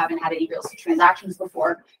haven't had any real estate transactions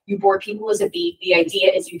before, you board people as a B. The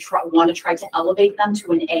idea is you want to try to elevate them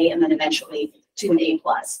to an A and then eventually to an A+.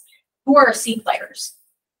 Who are C players?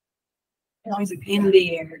 In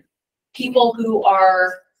the air. People who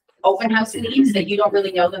are open house leads that you don't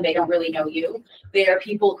really know them, they don't really know you. They are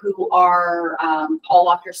people who are all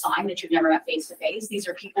off your sign that you've never met face to face. These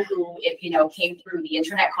are people who, if came through the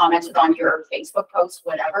internet, commented on your Facebook post,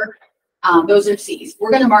 whatever. Those are C's.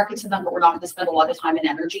 We're going to market to them, but we're not going to spend a lot of time and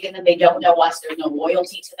energy in them. They don't know us. There's no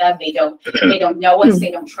loyalty to them. They don't know us.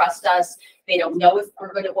 They don't trust us. They don't know if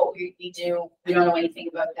we're good at what we do. We don't know anything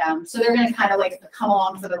about them. So they're going to kind of like come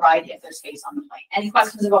along for the ride if there's space on the plane. Any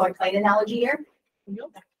questions about my plane analogy here?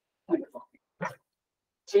 No. Wonderful.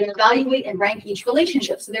 So you're going to evaluate and rank each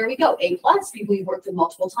relationship. So there we go. A+, people you've worked with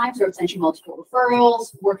multiple times or have sent you multiple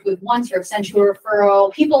referrals, worked with once or have sent you a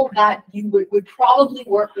referral, people that you would probably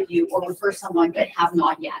work with you or refer someone but have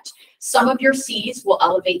not yet. Some of your C's will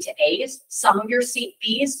elevate to A's. Some of your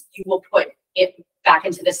B's, you will put it back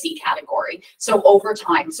into the C category. So over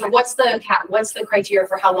time. So what's the criteria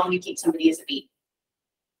for how long you keep somebody as a B?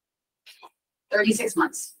 36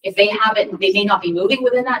 months. If they haven't, they may not be moving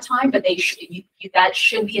within that time, but that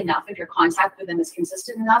should be enough. If your contact with them is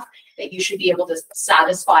consistent enough, that you should be able to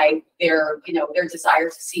satisfy their desire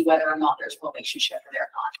to see whether or not there's a relationship or they're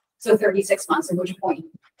not. So 36 months, at which point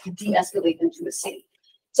you de-escalate them to a C.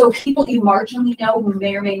 So people you marginally know who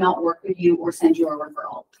may or may not work with you or send you a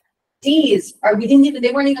referral. D's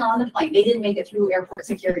they weren't even on the plane. They didn't make it through airport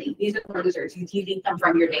security. These are the losers. You delete them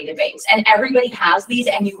from your database. And everybody has these,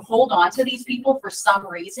 and you hold on to these people for some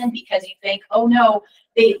reason because you think, oh no,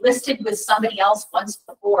 they listed with somebody else once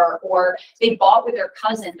before, or they bought with their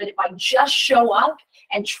cousin. But if I just show up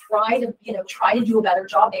and try to do a better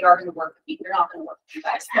job, they are going to work with me. They're not going to work with you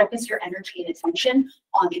guys. Focus your energy and attention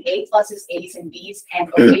on the A+, A's, and B's, and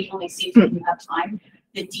occasionally C's when you have time.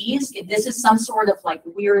 The D's, this is some sort of like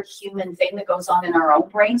weird human thing that goes on in our own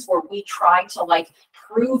brains where we try to like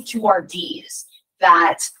prove to our D's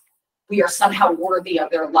that we are somehow worthy of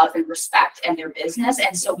their love and respect and their business.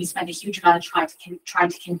 And so we spend a huge amount of time trying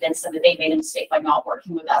to convince them that they made a mistake by not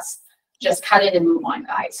working with us. Just cut it and move on,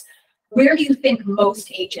 guys. Where do you think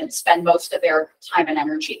most agents spend most of their time and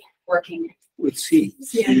energy working? With C.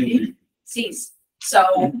 C's.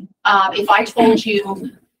 So if I told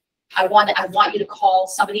you, I want you to call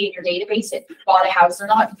somebody in your database that bought a house.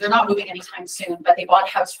 They're not moving anytime soon, but they bought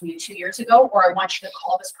a house from you 2 years ago, or I want you to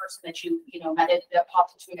call this person that you met that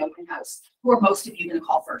popped into an open house. Who are most of you going to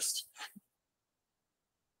call first?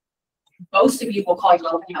 Most of you will call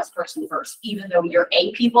your open house person first, even though your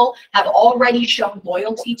A people have already shown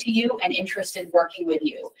loyalty to you and interest in working with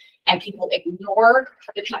you. And people ignore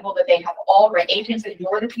the people that they have already, agents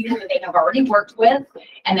ignore the people that they have already worked with,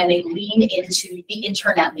 and then they lean into the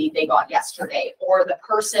internet lead they got yesterday, or the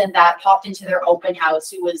person that popped into their open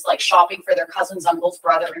house who was like shopping for their cousin's uncle's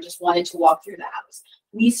brother and just wanted to walk through the house.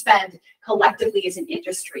 We spend collectively as an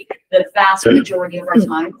industry the vast majority of our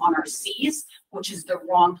time on our C's, which is the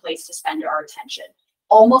wrong place to spend our attention.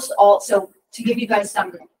 Almost all, so to give you guys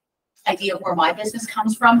some idea of where my business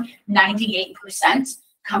comes from, 98%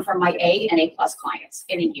 come from my A and A+ clients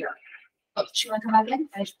in a year. Oh, do you want to come back in?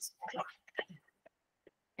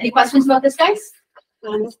 Any questions about this, guys?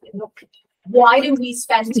 Why do we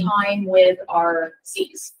spend time with our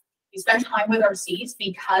C's? We spend time with our C's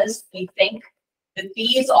because we think the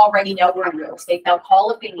B's already know we're in real estate. They'll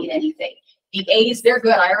call if they need anything. The A's, they're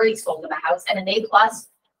good. I already sold them a house. And an A+,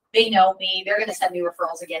 they know me. They're going to send me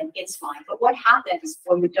referrals again. It's fine. But what happens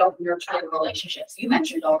when we don't nurture the relationships? You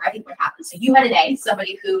mentioned already what happens. So you had an A,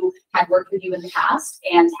 somebody who had worked with you in the past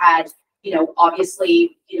and had,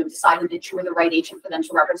 obviously, decided that you were the right agent for them to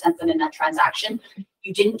represent them in that transaction.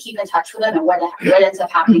 You didn't keep in touch with them. And what ends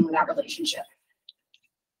up happening with that relationship?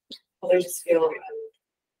 Well, they just feel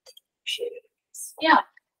appreciated. Yeah.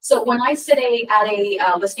 So when I sit at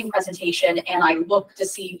a listing presentation and I look to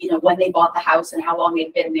see, when they bought the house and how long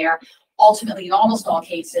they've been there, ultimately, in almost all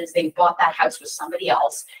cases, they bought that house with somebody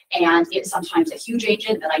else. And it's sometimes a huge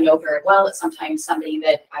agent that I know very well. It's sometimes somebody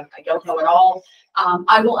that I don't know at all.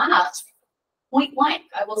 I will ask point blank.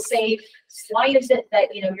 I will say, why is it that,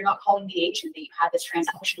 you're not calling the agent that you had this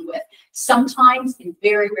transaction with? Sometimes in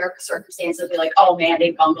very rare circumstances, they'll be like, oh man,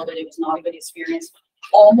 they bungled it. It was not a good experience.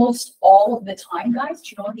 Almost all of the time, guys, do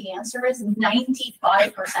you know what the answer is?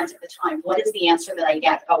 95% of the time. What is the answer that I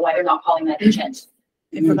get about why they're not calling that agent?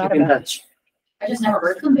 They forgot about it. I just never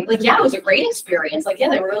heard from them. Like, yeah, it was a great experience. Like, yeah,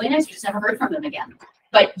 they were really nice. We just never heard from them again.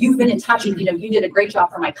 But you've been in touch and, you did a great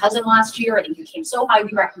job for my cousin last year and you came so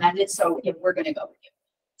highly recommended. So yeah, we're going to go with you.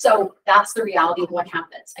 So that's the reality of what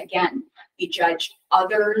happens. Again, we judge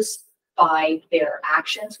others by their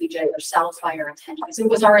actions. We judge ourselves by our intentions. It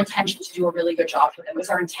was our intention to do a really good job for them. It was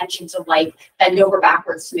our intention to bend over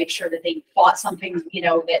backwards to make sure that they bought something, that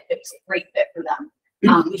was a great fit for them.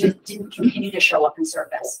 We just didn't continue to show up in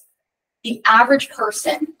service. The average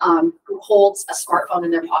person who holds a smartphone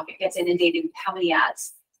in their pocket gets inundated with how many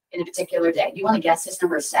ads in a particular day? Do you want to guess? This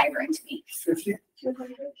number is staggering to me.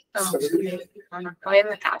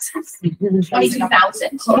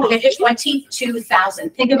 22,000. 22,000.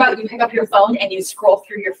 Think about, you pick up your phone and you scroll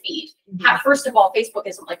through your feed. First of all, Facebook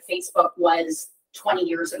isn't like Facebook was 20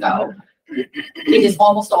 years ago. It is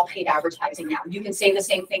almost all paid advertising now. You can say the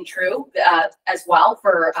same thing true as well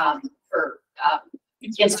for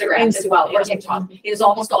Instagram as well, or TikTok. It is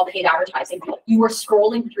almost all paid advertising. You are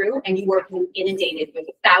scrolling through and you are being inundated with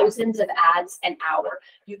thousands of ads an hour.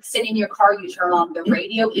 You sit in your car, you turn on the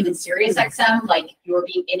radio, even Sirius XM, you're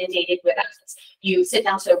being inundated with ads. You sit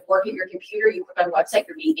down to work at your computer, you click on a website,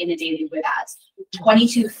 you're being inundated with ads.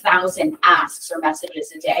 22,000 asks or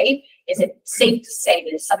messages a day. Is it safe to say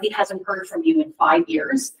that if somebody hasn't heard from you in 5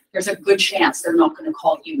 years, there's a good chance they're not going to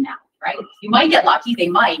call you now, right? You might get lucky, they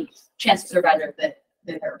might. Chances are better that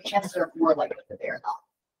chances are more likely that they are not.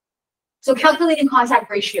 So calculating contact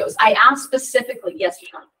ratios. I asked specifically, yes,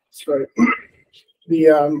 John. Sorry.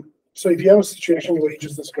 So if you have a situation where you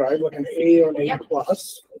just described like an A or an A+,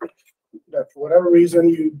 that for whatever reason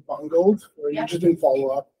you bungled or you just didn't follow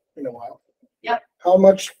up in a while. Yep. How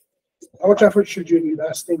much How much effort should you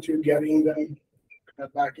invest into getting them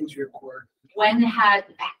back into your core? When have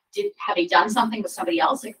they done something with somebody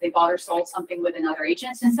else? Like they bought or sold something with another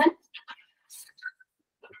agent since then?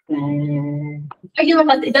 You know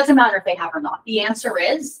what? It doesn't matter if they have or not. The answer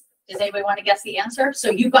is, does anybody want to guess the answer?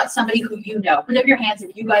 So you've got somebody who you know. Put up your hands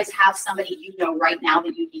if you guys have somebody you know right now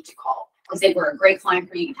that you need to call. Because they were a great client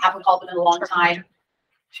for you. You haven't called them in a long time.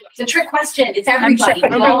 It's a trick question. It's everybody.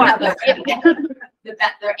 We all have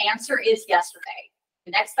their answer is yesterday.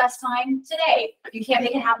 The next best time, today. If you can't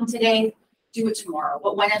make it happen today, do it tomorrow.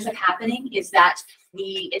 But what ends up happening is that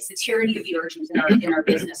it's the tyranny of the urgent in our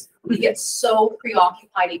business. We get so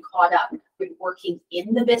preoccupied and caught up with working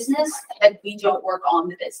in the business that we don't work on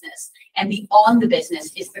the business. And the on the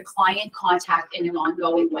business is the client contact in an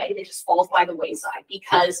ongoing way that just falls by the wayside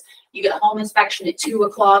because you get a home inspection at 2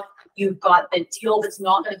 o'clock. You've got the deal that's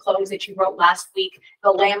not going to close that you wrote last week. The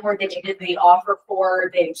landlord that you did the offer for,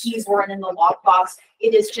 the keys weren't in the lockbox.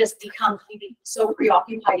 It has just become so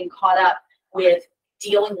preoccupied and caught up with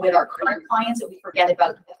dealing with our current clients that we forget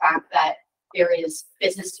about the fact that there is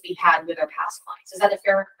business to be had with our past clients. Is that a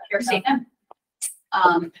fair statement?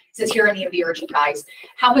 It's a tyranny of the urgent, guys.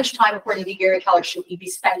 How much time, according to Gary Keller, should we be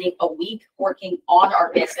spending a week working on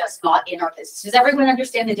our business, not in our business? Does everyone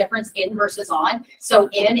understand the difference in versus on? So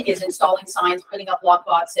in is installing signs, putting up lock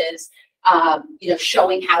boxes,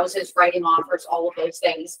 showing houses, writing offers, all of those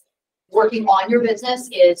things. Working on your business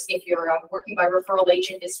is if you're working by referral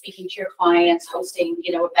agent, is speaking to your clients, hosting,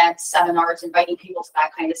 events, seminars, inviting people to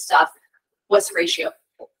that kind of stuff. What's the ratio?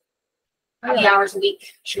 How many hours a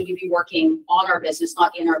week should we be working on our business,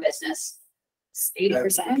 not in our business?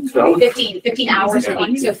 80%. 15 hours a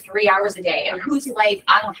week, so 3 hours a day. And who's like,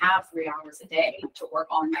 I don't have 3 hours a day to work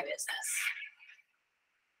on my business?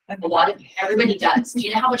 A lot of everybody does. Do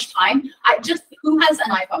you know how much time? Who has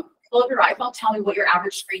an iPhone? Pull up your iPhone, tell me what your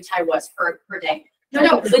average screen time was per day.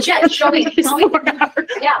 No, legit, show me. Tell me.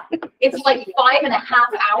 Yeah, it's like 5.5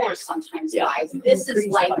 hours sometimes, guys. This is a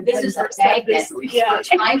magnet. Yeah,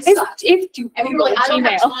 time sucks. And we were like, I don't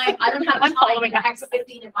have time. I don't have time to text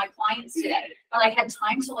 15 of my clients today. But I had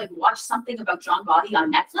time to watch something about John Gotti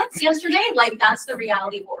on Netflix yesterday. That's the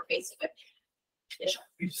reality of what we're facing with.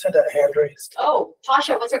 You said that hand raised. Oh,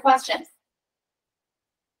 Tasha, what's your question?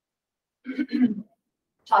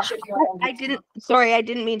 Tasha, I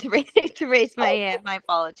didn't mean to raise my hand. My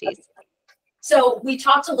apologies. So we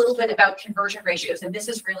talked a little bit about conversion ratios, and this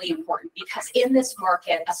is really important because in this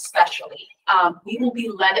market, especially, we will be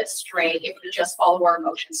led astray if we just follow our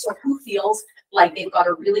emotions. So who feels like they've got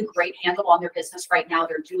a really great handle on their business right now?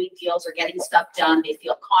 They're doing deals or getting stuff done. They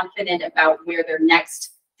feel confident about where their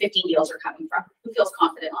next 15 deals are coming from. Who feels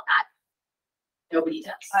confident on that? Nobody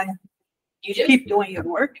does. You do. Keep doing your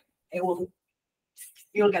work.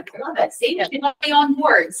 You'll get there. Love it. See, you're on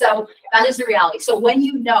board. So that is the reality. So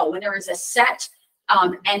when there is a set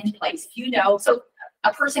end place, so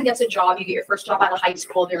a person gets a job, you get your first job out of high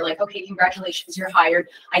school, they're like, okay, congratulations, you're hired.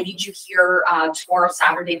 I need you here tomorrow,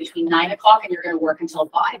 Saturday, between 9 o'clock, and you're going to work until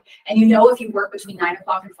 5. And if you work between 9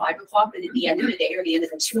 o'clock and 5 o'clock, then at the end of the day or the end of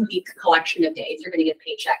the 2-week collection of days, you're going to get a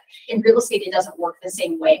paycheck. In real estate, it doesn't work the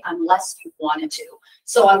same way unless you wanted to.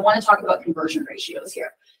 So I want to talk about conversion ratios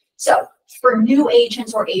here. So for new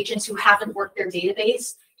agents or agents who haven't worked their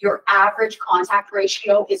database, your average contact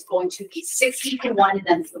ratio is going to be 60-1 and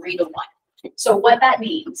then 3-1. So what that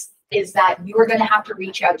means is that you are going to have to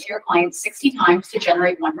reach out to your clients 60 times to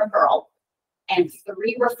generate 1 referral, and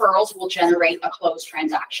 3 referrals will generate a closed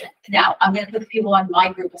transaction. Now, I'm going to put the people on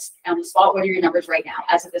my group on the spot. What are your numbers right now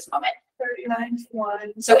as of this moment?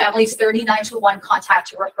 39-1. So Emily's 39-1 contact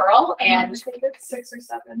to referral, and 6 or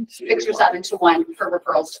 7. 6 or 7 to 1 for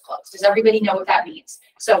referrals to close. Does everybody know what that means?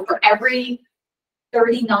 So for every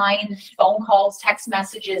 39 phone calls, text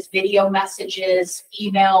messages, video messages,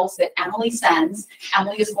 emails that Emily sends,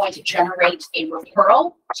 Emily is going to generate a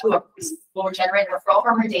referral from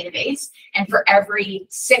her database. And for every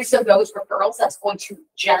 6 of those referrals, that's going to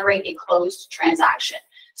generate a closed transaction.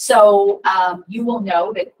 So you will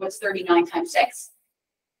know that what's 39 times 6?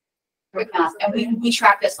 Quick math. And we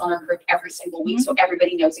track this on our group every single week, so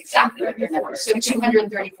everybody knows exactly what their number is. So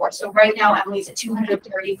 234. So right now, Emily's at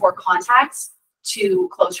 234 contacts to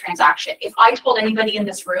close transaction. If I told anybody in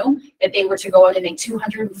this room that they were to go out and make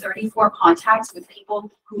 234 contacts with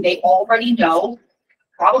people who they already know,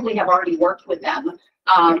 probably have already worked with them,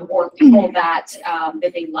 or people that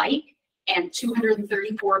they like, and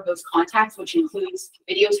 234 of those contacts, which includes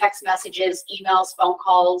video text messages, emails, phone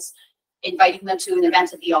calls, inviting them to an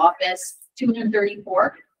event at the office,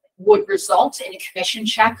 234 would result in a commission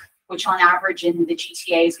check which on average in the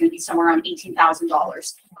GTA is going to be somewhere around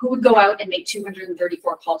 $18,000. Who would go out and make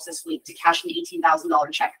 234 calls this week to cash an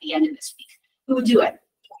 $18,000 check at the end of this week? Who would do it?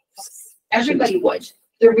 Everybody would.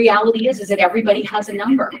 The reality is that everybody has a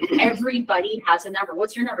number. Everybody has a number.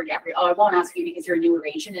 What's your number, Jeffrey? Oh, I won't ask you because you're a newer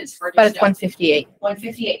agent. It's hard to But it's 158.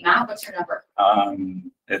 158. Matt, what's your number?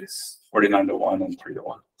 It's 49 to 1 and 3 to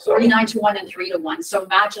 1. So 49 to 1 and 3 to 1. So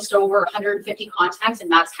Matt just over 150 contacts and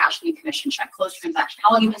Matt's cashing a commission check, closed transaction.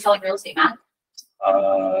 How long have you been selling real estate, Matt?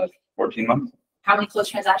 14 months. How many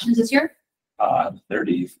closed transactions this year?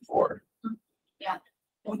 34. Yeah.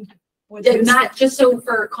 Did Matt, just so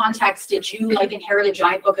for context, did you like inherit a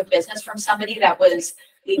giant book of business from somebody that was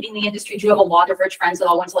leaving the industry? Do you have a lot of rich friends that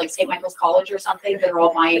all went to like St. Michael's College or something that are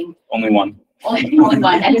all buying? Only one. Only one.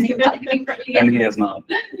 And And he has not.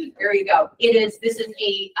 There you go. This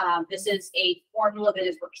is a formula that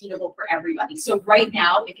is repeatable for everybody. So right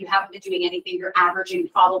now, if you haven't been doing anything, you're averaging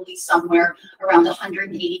probably somewhere around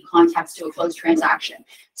 180 contacts to a closed transaction.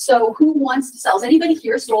 So who wants to sell? Is anybody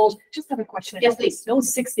here sold? Just have a question. Yes, please.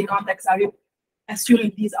 Those 60 contacts, are you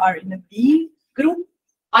assuming these are in the B group?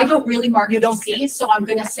 I don't really market C's, so I'm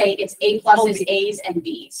going to say it's A pluses, A's, and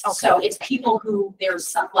B's. Okay. So it's people who there's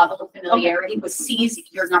some level of familiarity with C's.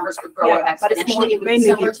 Your numbers would grow Yeah, but it's more exponentially. It would be mainly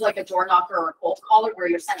similar to like a door knocker or a cold caller, where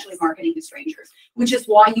you're essentially marketing to strangers, which is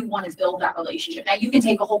why you want to build that relationship. Now you can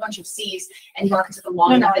take a whole bunch of C's and market to them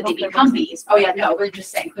long enough that they become B's. Oh yeah, no, we're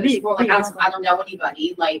just saying because we're like, I don't know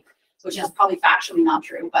anybody, like, which is probably factually not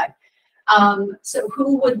true. But so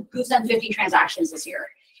who's done 50 transactions this year?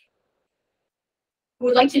 Who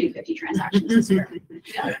would like to do 50 transactions this year?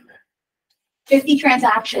 Yeah. 50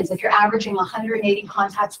 transactions. If you're averaging 180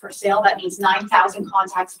 contacts per sale, that means 9,000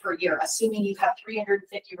 contacts per year. Assuming you have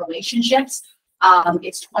 350 relationships,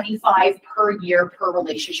 it's 25 per year per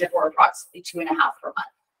relationship, or approximately 2.5 per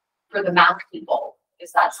month. For the math people,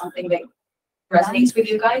 is that something that resonates with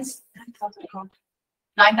you guys?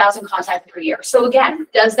 9,000 contacts per year. So again,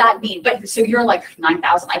 does that mean, but so you're like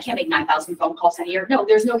 9,000, I can't make 9,000 phone calls in a year. No,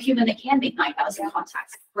 there's no human that can make 9,000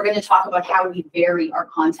 contacts. We're going to talk about how we vary our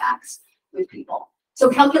contacts with people. So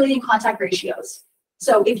calculating contact ratios.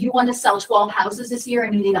 So if you want to sell 12 houses this year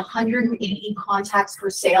and you need 180 contacts per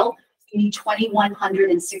sale, you need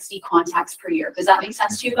 2,160 contacts per year. Does that make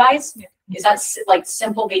sense to you guys? Yeah. Is that like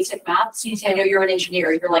simple, basic math? So I know you're an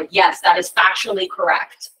engineer. You're like, yes, that is factually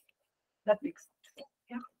correct. That makes sense.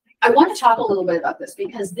 I want to talk a little bit about this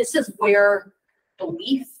because this is where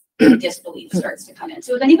belief and disbelief starts to come in.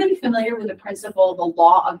 So is anybody familiar with the principle, the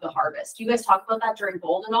law of the harvest? Do you guys talk about that during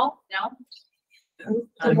Gold and all? No?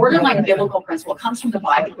 The borderline biblical principle comes from the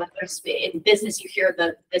Bible. In business, you hear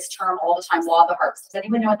this term all the time, law of the harvest. Does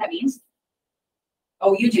anyone know what that means?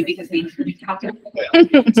 Oh, you do, because we talked about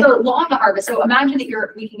it. So law of the harvest. So imagine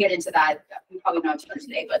that we can get into that. We probably know it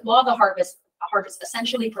today, but law of the harvest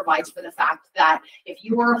essentially provides for the fact that if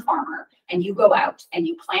you are a farmer and you go out and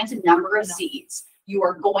you plant a number of seeds, you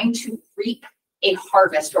are going to reap a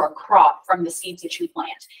harvest or a crop from the seeds that you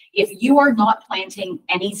plant. If you are not planting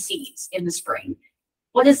any seeds in the spring,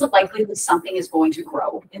 what is the likelihood something is going to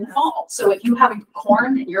grow in the fall? So if you have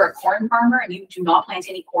corn and you're a corn farmer and you do not plant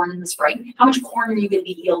any corn in the spring, how much corn are you going to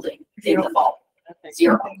be yielding in the fall?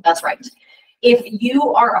 0. That's right. If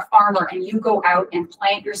you are a farmer and you go out and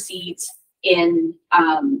plant your seeds in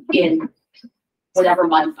whatever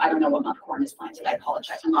month, I don't know what month corn is planted. I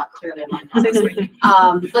apologize. I'm not clearly on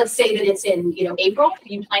my let's say that it's in April.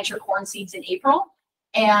 You plant your corn seeds in April,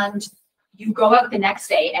 and you go out the next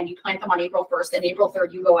day and you plant them on April 1st, and April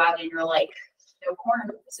 3rd you go out and you're like, no corn.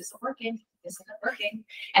 This isn't working. This isn't working.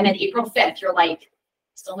 And then April 5th you're like,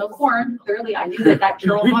 still no corn. Clearly, I knew that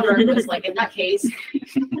Carol Mother was like in that case.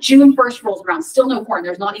 June 1st rolls around, still no corn.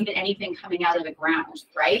 There's not even anything coming out of the ground,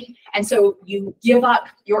 right? And so you give up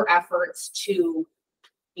your efforts to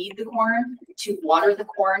feed the corn, to water the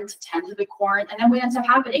corn, to tend to the corn, and then what ends up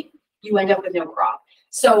happening? You end up with no crop.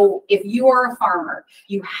 So if you are a farmer,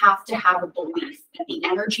 you have to have a belief that the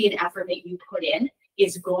energy and effort that you put in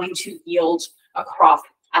is going to yield a crop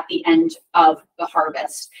at the end of the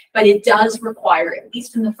harvest. But it does require, at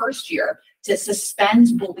least in the first year, to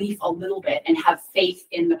suspend belief a little bit and have faith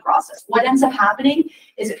in the process. What ends up happening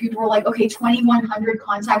is that people are like, okay, 2,100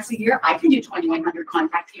 contacts a year. I can do 2,100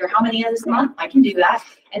 contacts a year. How many is a month? I can do that.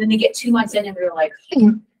 And then they get 2 months in and they're like,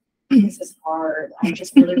 this is hard. I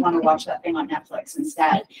just really want to watch that thing on Netflix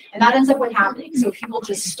instead. And that ends up what happening. So people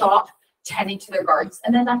just stop tending to their gardens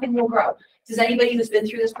and then nothing will grow. Does anybody who's been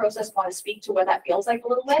through this process want to speak to what that feels like a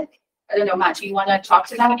little bit? I don't know, Matt, do you want to talk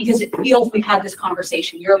to that? Because it feels we've had this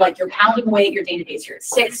conversation. You're pounding away at your database. You're at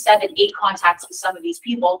 6, 7, 8 contacts with some of these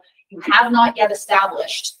people you have not yet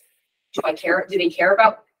established. Do they care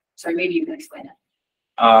about Sorry, maybe you can explain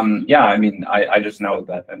it. Yeah, I mean, I just know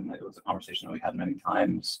that, and it was a conversation that we had many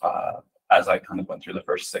times as I kind of went through the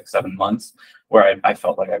first 6-7 months, where I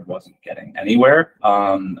felt like I wasn't getting anywhere.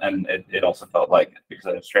 And it also felt like, because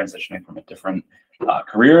I was transitioning from a different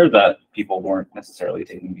career, that people weren't necessarily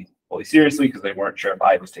taking me fully seriously because they weren't sure if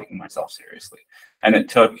I was taking myself seriously. And it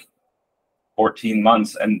took 14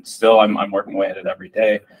 months, and still I'm working away at it every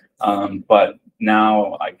day. But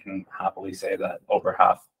now I can happily say that over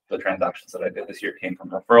half the transactions that I did this year came from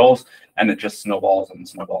referrals, and it just snowballs and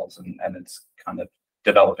snowballs, and it's kind of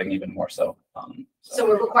developing even more so.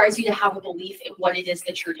 So it requires you to have a belief in what it is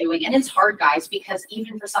that you're doing. And it's hard, guys, because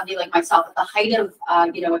even for somebody like myself, at the height of,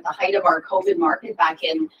 at the height of our COVID market back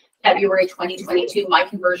in February 2022, my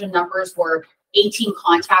conversion numbers were 18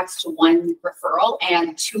 contacts to 1 referral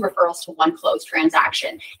and 2 referrals to 1 closed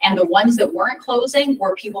transaction. And the ones that weren't closing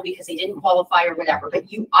were people because they didn't qualify or whatever. But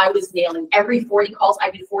I was nailing every 40 calls. I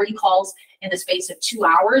did 40 calls in the space of 2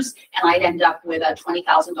 hours, and I'd end up with a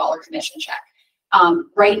 $20,000 commission check.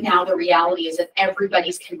 Right now, the reality is that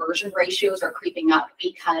everybody's conversion ratios are creeping up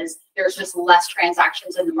because there's just less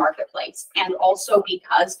transactions in the marketplace. And also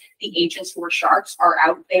because the agents who are sharks are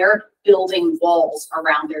out there building walls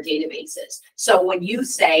around their databases. So when you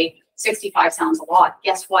say 65 sounds a lot,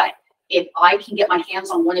 guess what? If I can get my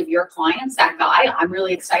hands on one of your clients, that guy, I'm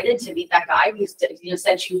really excited to meet that guy who's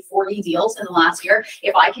sent you 40 deals in the last year.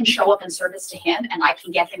 If I can show up in service to him and I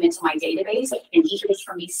can get him into my database and he hears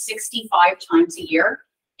from me 65 times a year,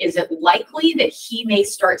 is it likely that he may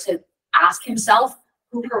start to ask himself,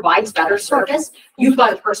 who provides better service? You've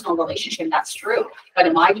got a personal relationship, that's true. But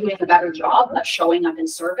am I doing a better job of showing up in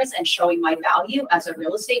service and showing my value as a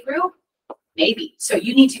real estate group? Maybe. So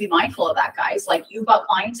you need to be mindful of that, guys. Like, you've got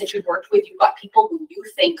clients that you've worked with, you've got people who you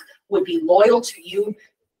think would be loyal to you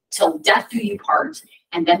till death do you part,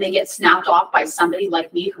 and then they get snapped off by somebody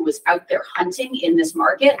like me who is out there hunting in this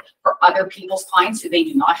market for other people's clients who they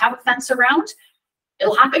do not have a fence around.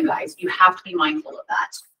 It'll happen, guys. You have to be mindful of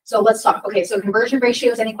that. So let's talk. Okay, so conversion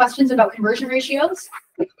ratios. Any questions about conversion ratios?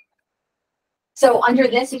 So under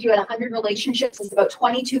this, if you had 100 relationships, it's about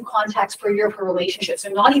 22 contacts per year per relationship. So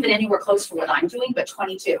not even anywhere close to what I'm doing, but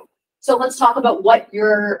 22. So let's talk about what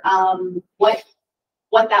your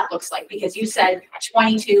what that looks like, because you said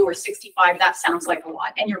 22 or 65, that sounds like a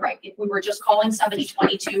lot. And you're right. If we were just calling somebody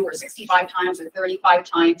 22 or 65 times or 35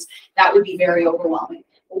 times, that would be very overwhelming.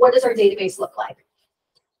 But what does our database look like?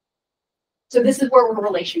 So this is where we're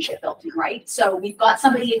relationship building, right? So we've got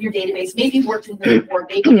somebody in your database, maybe you've worked with them before,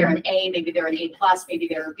 maybe they're an A, maybe they're an A+, maybe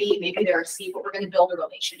they're a B, maybe they're a C, but we're going to build a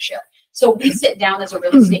relationship. So we sit down as a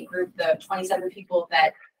real estate group, the 27 people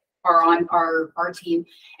that are on our team,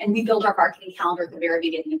 and we build our marketing calendar at the very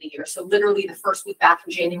beginning of the year. So literally the first week back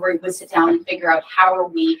in January, we sit down and figure out how are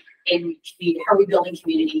we building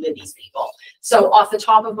community with these people. So off the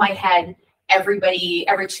top of my head, everybody,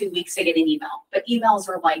 every 2 weeks they get an email, but emails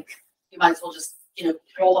are like, you might as well just,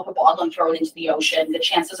 roll up a bottle and throw it into the ocean. The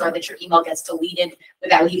chances are that your email gets deleted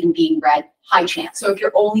without even being read, high chance. So if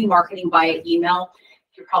you're only marketing via email,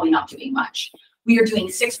 you're probably not doing much. We are doing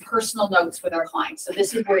 6 personal notes with our clients. So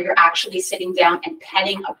this is where you're actually sitting down and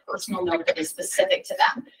penning a personal note that is specific to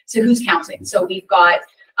them. So who's counting? So we've got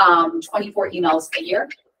 24 emails a year.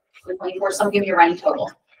 So 24, so I'll give you a running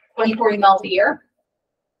total. 24 emails a year.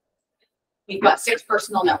 We've got 6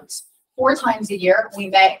 personal notes. 4 times a year, we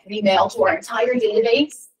mail to our entire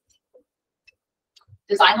database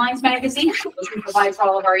Design Lines magazine, which we provide for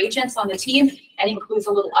all of our agents on the team, and includes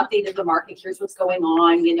a little update of the market. Here's what's going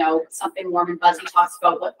on, something warm and fuzzy, talks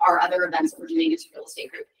about what our other events that we're doing as a real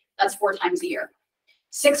estate group. That's 4 times a year.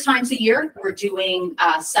 6 times a year, we're doing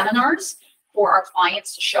seminars for our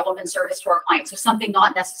clients to show up in service to our clients. So something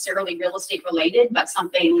not necessarily real estate related, but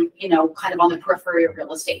something, kind of on the periphery of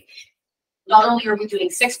real estate. Not only are we doing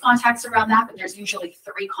 6 contacts around that, but there's usually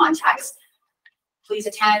 3 contacts. Please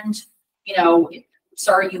attend,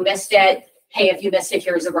 sorry you missed it. Hey, if you missed it,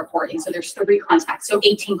 here's a recording. So there's 3 contacts, so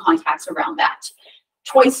 18 contacts around that.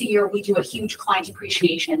 Twice a year, we do a huge client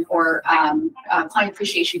appreciation or client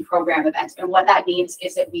appreciation program event. And what that means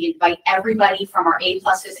is that we invite everybody from our A+,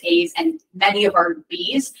 A's, and many of our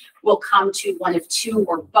B's will come to one of 2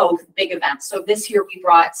 or both big events. So this year we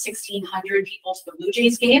brought 1,600 people to the Blue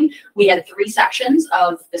Jays game. We had 3 sections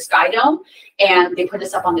of the Sky Dome, and they put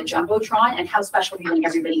us up on the Jumbotron, and how special do you think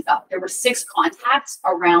everybody felt? There were 6 contacts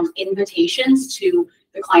around invitations to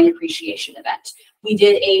the client appreciation event. We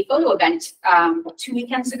did a photo event 2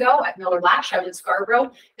 weekends ago at Miller Lash out in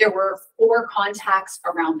Scarborough. There were 4 contacts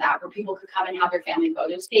around that where people could come and have their family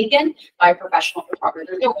photos taken by a professional photographer.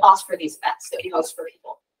 There's no cost for these events that we host for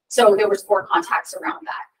people. So there was 4 contacts around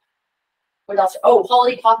that. What else? Oh,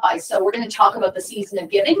 holiday Popeyes. So we're going to talk about the season of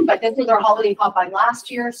giving, but this was our holiday Popeye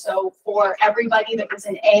last year. So for everybody that was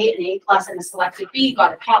an A, an A+ and a selected B,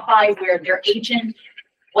 got a Popeye where their agent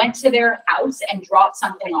went to their house and dropped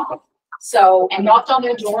something off. So, and knocked on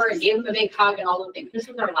their door and gave them a big hug and all those things. This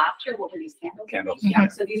was our last year. What were these candles? Candles. Yeah.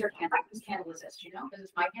 So these are candles. Whose candle is this? Do you know? This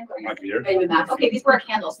is my candle. Might be yours. Okay, these were our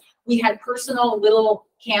candles. We had personal little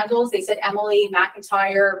candles. They said Emily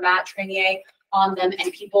McIntyre, Matt Trenier on them,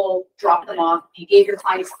 and people dropped them off. You gave your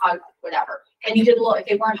clients a hug, whatever. And you did a little, if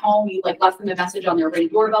they weren't home, you like left them a message on their Ring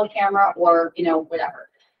doorbell camera or, you know, whatever.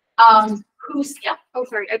 Yeah. Oh,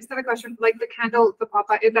 sorry. I just have a question. Like the candle, the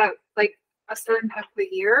Popeye, is that like a certain time of the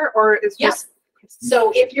year or is Yes.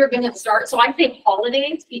 So if you're going to start, so I say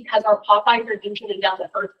holidays because our Popeyes are usually done the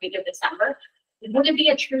first week of December. Would it be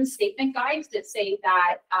a true statement, guys, to say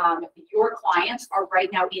that your clients are right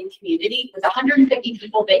now in community with 150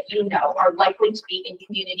 people that you know are likely to be in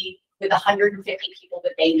community with 150 people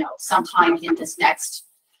that they know sometime in this next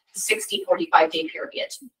 60, 45-day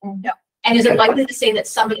period? Yeah. And is it likely to say that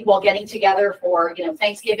somebody while getting together for, you know,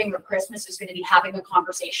 Thanksgiving or Christmas is going to be having a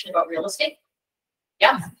conversation about real estate?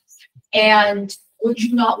 Yeah. And would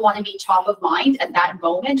you not want to be top of mind at that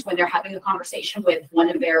moment when they're having a conversation with one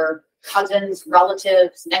of their cousins,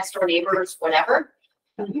 relatives, next door neighbors, whatever?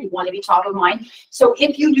 You want to be top of mind. So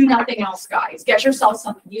if you do nothing else, guys, get yourself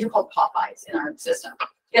some, these are called Popeyes in our system.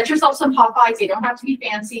 Get yourself some Popeyes. They don't have to be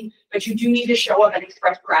fancy, but you do need to show up and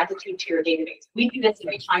express gratitude to your database. We do this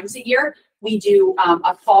 3 times a year. We do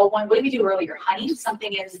a fall one. What did we do earlier? Honey?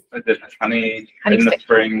 Something is. I did honey in the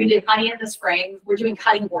spring. We did honey in the spring. We're doing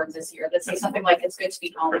cutting boards this year. That say something like it's good to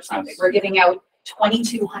be home or something. We're giving out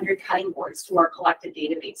 2,200 cutting boards to our collected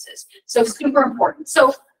databases. So super important.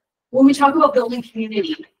 So when we talk about building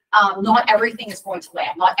community, not everything is going to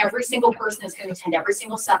land. Not every single person is going to attend every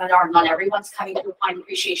single seminar. Not everyone's coming to a Pine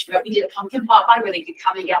Appreciation Event. We did a pumpkin Popeye where they could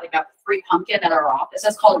come and get like a free pumpkin at our office.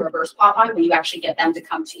 That's called a reverse Popeye, where you actually get them to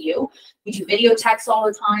come to you. We do video texts all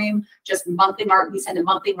the time, just monthly market. We send a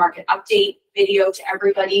monthly market update video to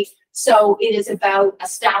everybody. So it is about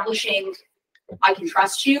establishing, I can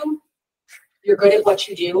trust you. You're good at what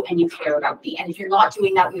you do and you care about me. And if you're not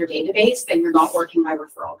doing that with your database, then you're not working my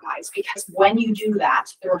referral, guys, because when you do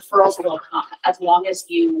that, the referrals will come as long as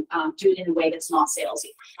you do it in a way that's not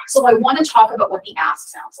salesy. So I want to talk about what the ask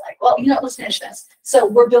sounds like. Well, you know, let's finish this. So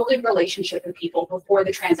we're building relationship with people before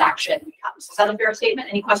the transaction comes. Is that a fair statement?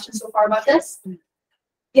 Any questions so far about this?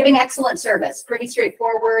 Giving excellent service, pretty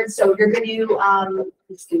straightforward. So you're going to,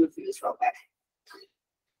 let's do it through this real quick.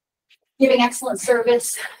 Giving excellent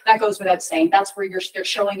service, that goes without saying. That's where they're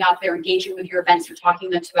showing up, they're engaging with your events, you're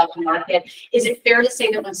talking to them about the market. Is it fair to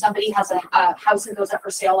say that when somebody has a house that goes up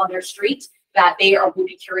for sale on their street, that they would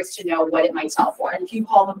be curious to know what it might sell for? And if you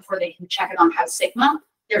call them before they can check it on House Sigma,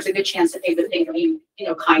 there's a good chance that they would think of you, you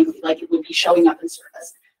know, kindly, like it would be showing up in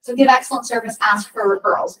service. So give excellent service, ask for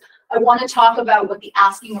referrals. I want to talk about what the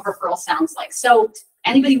asking of referral sounds like. So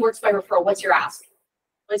anybody who works by referral, what's your ask?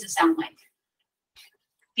 What does it sound like?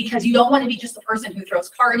 Because you don't want to be just the person who throws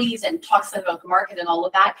parties and talks about the market and all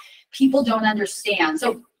of that. People don't understand.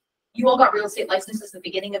 So you all got real estate licenses at the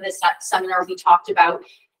beginning of this seminar. We talked about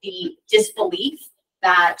the disbelief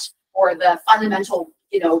that, or the fundamental,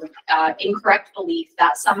 you know, incorrect belief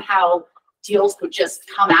that somehow deals would just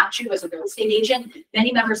come at you as a real estate agent.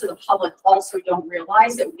 Many members of the public also don't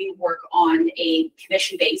realize that we work on a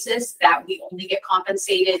commission basis, that we only get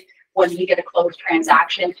compensated when we get a closed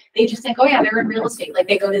transaction. They just think, oh yeah, they're in real estate. Like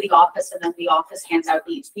they go to the office and then the office hands out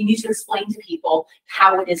leads. We need to explain to people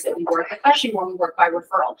how it is that we work, especially when we work by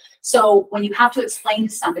referral. So when you have to explain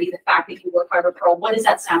to somebody the fact that you work by referral, what does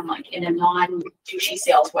that sound like in a non-douchey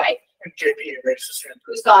sales way? JP raises hand.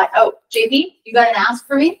 Who's got, oh, JP, you got an ask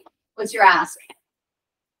for me? What's your ask?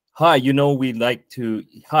 Hi, you know, me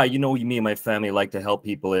and my family like to help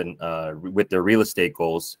people in with their real estate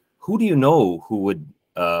goals. Who do you know who would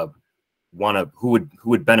who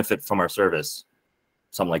would benefit from our service?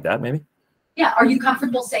 Something like that, maybe? Yeah, are you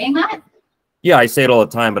comfortable saying that? Yeah, I say it all the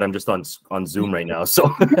time, but I'm just on Zoom right now. So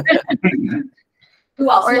who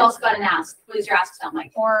else? Who else got an ask? What does your ask sound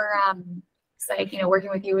like? Or it's like, you know,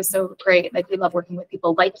 working with you is so great. Like we love working with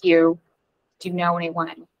people like you. Do you know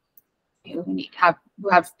anyone who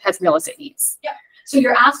has real estate needs? Yeah. So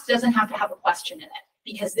your ask doesn't have to have a question in it,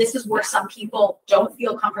 because this is where some people don't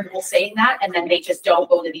feel comfortable saying that, and then they just don't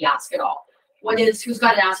go to the ask at all. Who's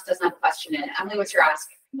got an ask doesn't have a question in it. Emily, what's your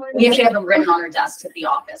ask? We actually have them written on our desks at the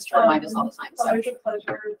office to remind us all the time. So. It's a pleasure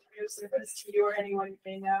to service to you or anyone you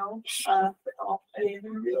may know, with all any of the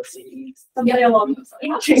real estate. Somebody along those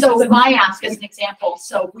lines. So my ask as an example,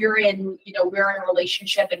 so we're in a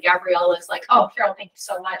relationship and Gabriella is like, oh, Carol, thank you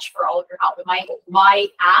so much for all of your help. And my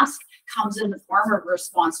ask comes in the form of a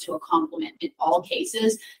response to a compliment in all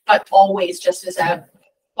cases, but always just as a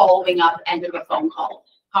following up end of a phone call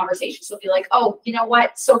conversation. So be like, oh, you know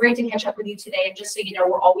what? So great to catch up with you today. And just so you know,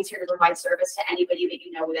 we're always here to provide service to anybody that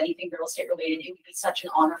you know with anything real estate related. It would be such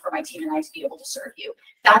an honor for my team and I to be able to serve you.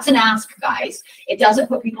 That's an ask, guys. It doesn't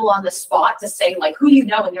put people on the spot to say like, who do you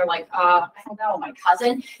know? And they're like, I don't know, my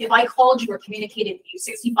cousin. If I called you or communicated with you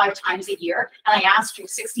 65 times a year and I asked you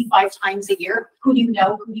 65 times a year, who do you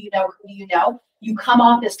know? Who do you know? Who do you know? You come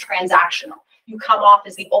off as transactional. You come off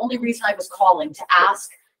as the only reason I was calling to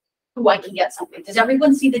ask who I can get something. Does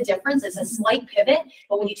everyone see the difference? It's a slight pivot,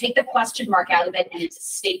 but when you take the question mark out of it and it's a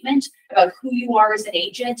statement about who you are as an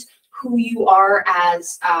agent, who you are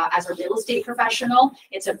as a real estate professional,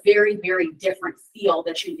 it's a very, very different feel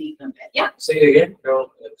that you leave them with. Yeah. Say it again. No,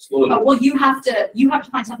 well, you have to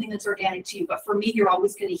find something that's organic to you. But for me, you're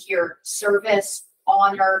always going to hear service,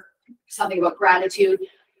 honor, something about gratitude.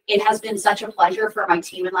 It has been such a pleasure for my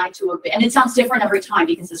team and I to have been, and it sounds different every time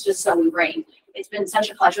because it's just so ingrained. It's been such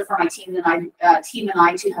a pleasure for my team and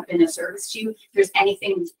I to have been of service to you. If there's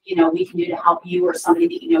anything we can do to help you or somebody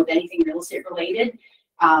that you know, anything real estate related,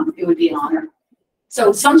 it would be an honor.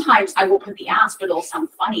 So sometimes I will put the ask, but it'll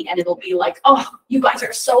sound funny and it'll be like, oh, you guys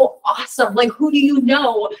are so awesome. Like, who do you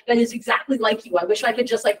know that is exactly like you? I wish I could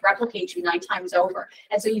just like replicate you 9 times over.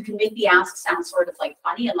 And so you can make the ask sound sort of like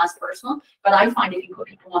funny and less personal. But I find if you put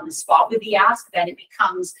people on the spot with the ask, then it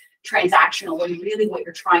becomes transactional when really what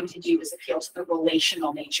you're trying to do is appeal to the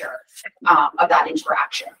relational nature of that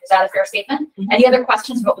interaction. Is that a fair statement? Mm-hmm. Any other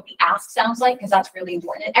questions about what the ask sounds like? Because that's really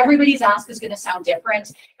important. And everybody's ask is going to sound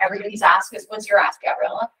different. Everybody's ask is, what's your ask,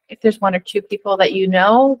 Gabriella? If there's 1 or 2 people that you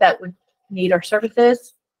know that would need our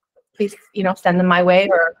services, please, send them my way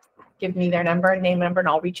or give me their name, number, and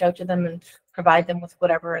I'll reach out to them and provide them with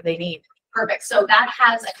whatever they need. Perfect. So that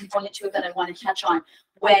has a component to it that I want to touch on.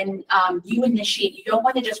 When you initiate, you don't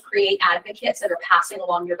want to just create advocates that are passing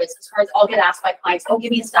along your business cards. I'll get asked by clients, oh,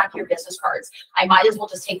 give me a stack of your business cards. I might as well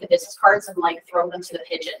just take the business cards and like throw them to the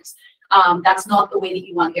pigeons. That's not the way that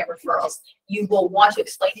you want to get referrals. You will want to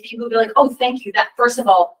explain to people, be like, oh, thank you. That first of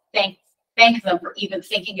all, thank them for even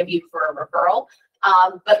thinking of you for a referral.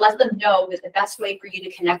 But let them know that the best way for you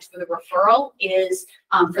to connect with a referral is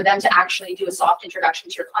for them to actually do a soft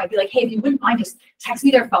introduction to your client. Be like, hey, if you wouldn't mind, just text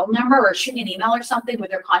me their phone number or shoot me an email or something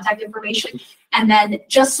with their contact information. And then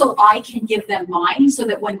just so I can give them mine so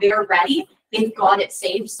that when they're ready, they've got it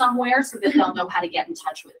saved somewhere so that they'll know how to get in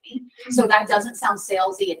touch with me. So that doesn't sound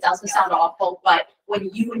salesy. It doesn't sound awful, but when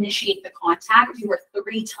you initiate the contact, you are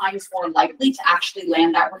 3 times more likely to actually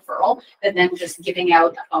land that referral than them just giving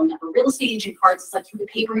out a phone number. Real estate agent cards, it's like you could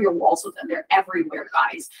paper your walls with them. They're everywhere,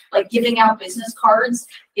 guys. Like giving out business cards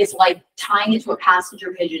is like tying it to a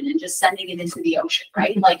passenger pigeon and just sending it into the ocean,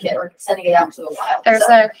 right? Like or sending it out into the wild. There's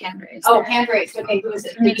a hand raised. Oh, hand raised. Okay, who is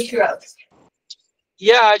it? Maybe Shiros.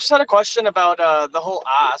 Yeah, I just had a question about the whole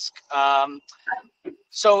ask.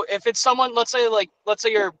 So if it's someone, let's say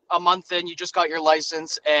you're a month in, you just got your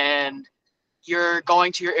license and you're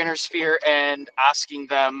going to your inner sphere and asking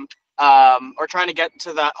them or trying to get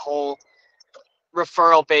to that whole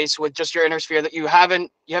referral base with just your inner sphere that you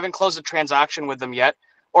haven't closed a transaction with them yet,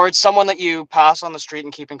 or it's someone that you pass on the street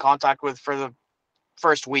and keep in contact with for the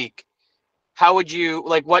first week. How would you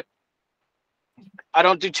I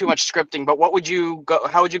don't do too much scripting, but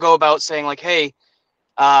how would you go about saying like, hey,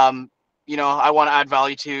 I want to add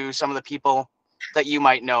value to some of the people that you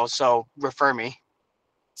might know, so refer me.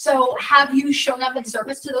 So have you shown up in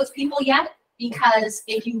service to those people yet? Because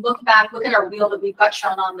if you look back, look at our wheel that we've got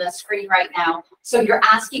shown on the screen right now. So you're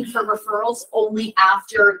asking for referrals only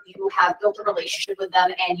after you have built a relationship with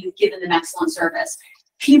them and you've given them excellent service.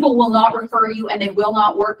 People will not refer you and they will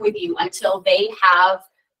not work with you until they have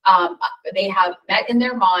met in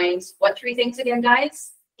their minds what 3 things again,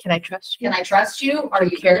 guys? Can I trust you? Can I trust you? Are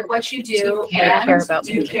you good at what you do? And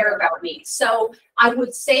do you care about me? So I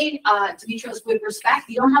would say, Demetrios, with respect,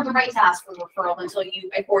 you don't have the right to ask for a referral until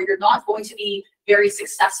you're not going to be very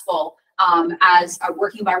successful as a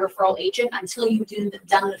working by referral agent until you've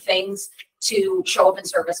done the things to show up in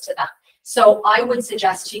service to them. So I would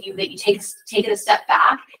suggest to you that you take it a step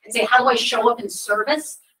back and say, how do I show up in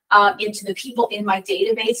service into the people in my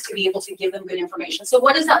database to be able to give them good information? So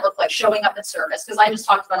what does that look like, showing up in service? Because I just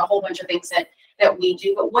talked about a whole bunch of things that we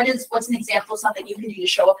do, but what's an example of something you can do to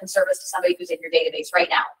show up in service to somebody who's in your database right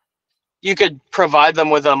now? You could provide them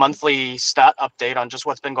with a monthly stat update on just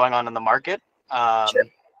what's been going on in the market. Sure.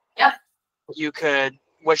 Yep. You could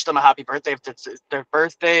wish them a happy birthday if it's their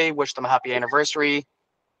birthday, wish them a happy anniversary.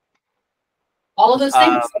 All of those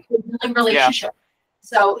things, Yeah. relationship.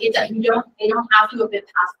 So they don't have to have been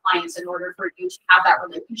past clients in order for you to have that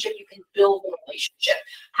relationship. You can build a relationship.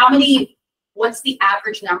 What's the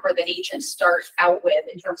average number that agents start out with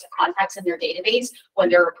in terms of contacts in their database when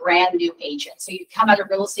they're a brand new agent? So you come out of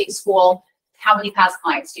real estate school, how many past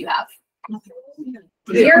clients do you have?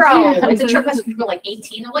 0. It's a trick question. People are like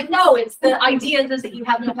 18. I'm like, no, it's the idea is that you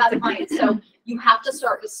have no past clients. So you have to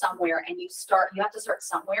start with somewhere, and you have to start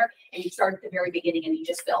somewhere, and you start at the very beginning and you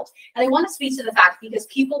just build. And I want to speak to the fact because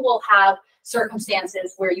people will have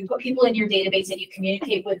circumstances where you put people in your database and you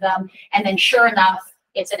communicate with them, and then sure enough,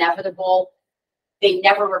 it's inevitable. They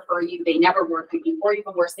never refer you, they never work with you, or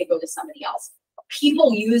even worse, they go to somebody else.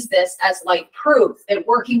 People use this as like proof that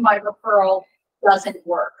working by referral doesn't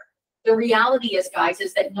work. The reality is, guys,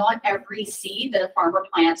 is that not every seed that a farmer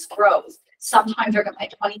plants grows. Sometimes they're going to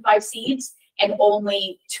plant 25 seeds and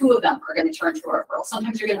only 2 of them are going to turn to a referral.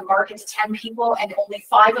 Sometimes you're going to market to 10 people and only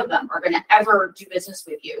 5 of them are going to ever do business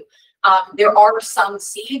with you. There are some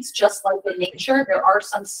seeds, just like in nature, there are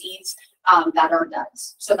some seeds that are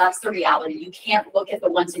nuts. So that's the reality. You can't look at the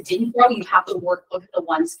ones that didn't grow. You have to look at the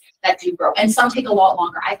ones that do grow. And some take a lot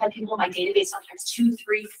longer. I've had people in my database sometimes 2,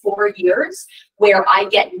 3, 4 years where I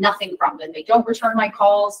get nothing from them. They don't return my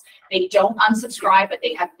calls. They don't unsubscribe, but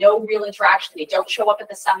they have no real interaction. They don't show up at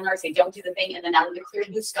the seminars. They don't do the thing. And then out of the clear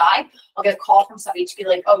blue sky, I'll get a call from somebody to be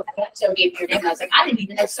like, oh, so gave your name. And I was like, I didn't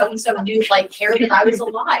even know so-and-so knew, like, cared that I was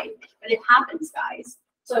alive. But it happens, guys.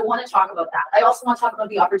 So I want to talk about that. I also want to talk about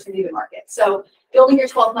the opportunity to market. So building your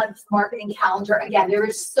 12-month marketing calendar. Again, there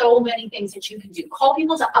is so many things that you can do. Call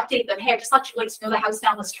people to update them. Hey, I just thought you'd like to know the house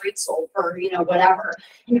down the street sold for, whatever.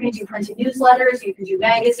 You can do printed newsletters. You can do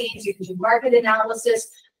magazines. You can do market analysis,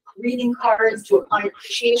 greeting cards, do a client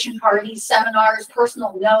appreciation party, seminars,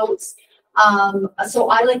 personal notes. So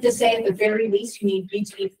I like to say at the very least, you need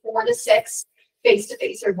between 4 to 6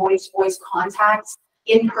 face-to-face or voice contacts.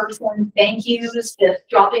 In-person thank yous, just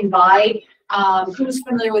dropping by. Who's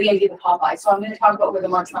familiar with the idea of Popeye? So I'm going to talk about where the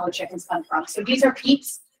Marshmallow chickens come from. So these are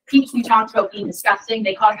peeps. Peeps we talked about being disgusting.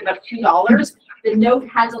 They cost about $2. The note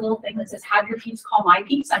has a little thing that says, have your peeps call my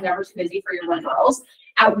peeps. I'm never too busy for your referrals.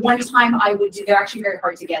 At one time, I would do, they're actually very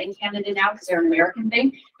hard to get in Canada now because they're an American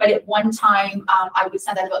thing. But at one time, I would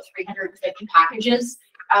send out about 350 packages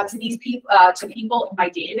to these people, to people in my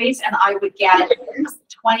database, and I would get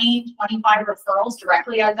 20, 25 referrals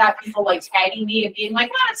directly out of that. People like tagging me and being like,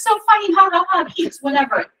 "Oh, it's so funny, ha ha ha, peeps,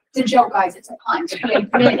 whatever." It's a joke, guys. It's a pun. The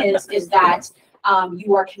idea is that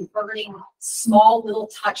you are converting small little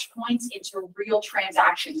touch points into real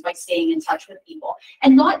transactions by staying in touch with people.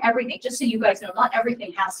 And not everything, just so you guys know, not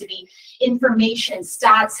everything has to be information,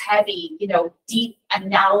 stats heavy, deep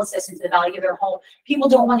analysis into the value of their home. People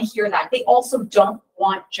don't want to hear that. They also don't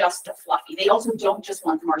want just the fluffy. They also don't just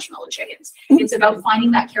want the marshmallow chickens. It's about finding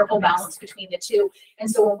that careful balance between the two. And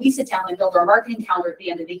so when we sit down and build our marketing calendar at the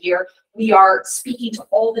end of the year, we are speaking to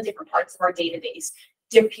all the different parts of our database.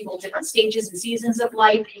 People, different stages and seasons of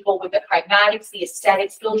life, people with the pragmatics, the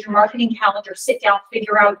aesthetics, build your marketing calendar, sit down,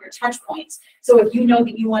 figure out your touch points. So if you know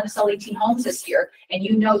that you want to sell 18 homes this year, and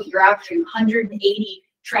you know that you're averaging 180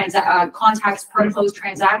 contacts per closed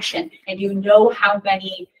transaction, and you know how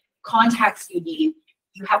many contacts you need,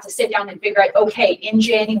 you have to sit down and figure out, okay, in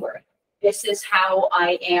January, this is how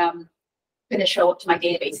I am going to show up to my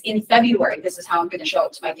database. In February, this is how I'm going to show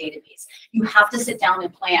up to my database. You have to sit down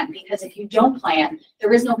and plan, because if you don't plan,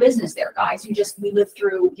 there is no business there, guys. We live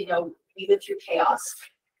through, chaos.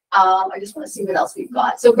 I just want to see what else we've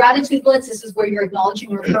got. So gratitude blitz, this is where you're acknowledging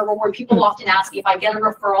referral, where people often ask, if I get a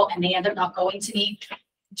referral and they end up not going to me,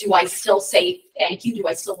 do I still say thank you? Do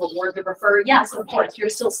I still reward the referrer? Yes, of course. You're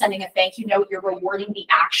still sending a thank you note. You're rewarding the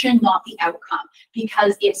action, not the outcome.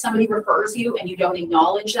 Because if somebody refers you and you don't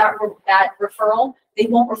acknowledge that referral, they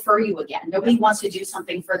won't refer you again. Nobody wants to do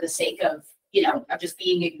something for the sake of, of just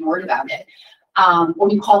being ignored about it. Or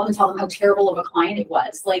you call them and tell them how terrible of a client it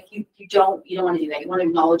was. Like you don't want to do that. You want to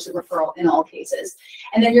acknowledge the referral in all cases.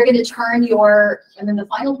 And then you're going to turn and then the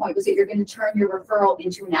final point was that you're going to turn your referral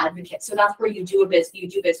into an advocate. So that's where you do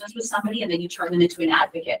business with somebody and then you turn them into an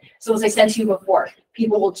advocate. So as I said to you before,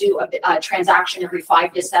 people will do a transaction every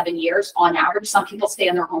 5 to 7 years on average. Some people stay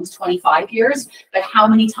in their homes 25 years, but how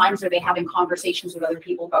many times are they having conversations with other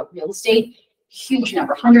people about real estate? Huge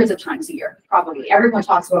number, hundreds of times a year, probably. Everyone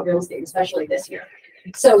talks about real estate, especially this year.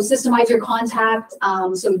 So systemize your contact.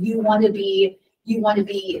 So you want to be You want to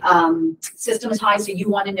be systematized, so you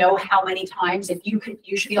want to know how many times. If you could,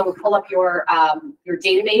 you should be able to pull up your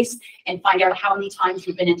database and find out how many times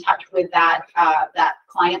you've been in touch with that that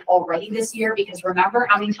client already this year. Because remember,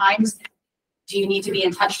 how many times do you need to be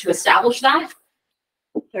in touch to establish that?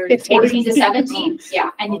 14 to 17. Yeah,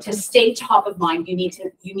 and to stay top of mind, you need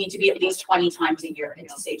to be at least 20 times a year and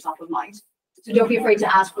to stay top of mind. So don't be afraid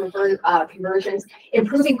to ask for conversions,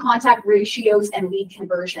 improving contact ratios and lead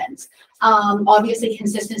conversions. Obviously,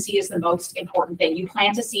 consistency is the most important thing. You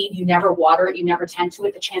plant a seed, you never water it, you never tend to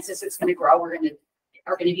it. The chances it's going to grow are going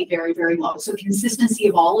to be very, very low. So consistency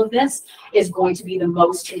of all of this is going to be the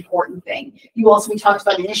most important thing. We talked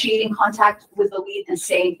about initiating contact with the lead and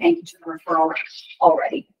saying thank you to the referral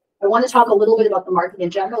already. I want to talk a little bit about the market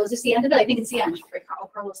in general. Is this the end of it? I think it's the end.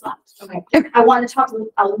 Carlos left. Okay. I want to talk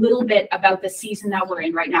a little bit about the season that we're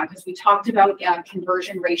in right now, because we talked about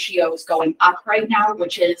conversion ratios going up right now,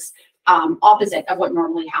 which is opposite of what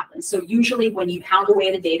normally happens. So usually when you pound away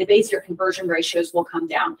at a database, your conversion ratios will come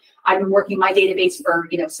down. I've been working my database for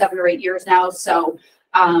 7 or 8 years now. So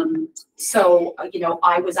I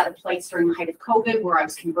was at a place during the height of COVID where I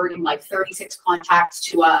was converting like 36 contacts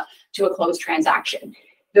to a closed transaction.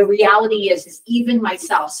 The reality is even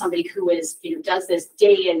myself, somebody who is, does this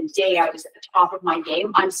day in, day out, is at the top of my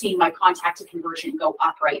game, I'm seeing my contact to conversion go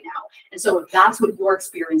up right now. And so if that's what you're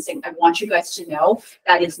experiencing, I want you guys to know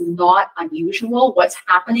that is not unusual. What's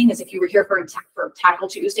happening is, if you were here for Tackle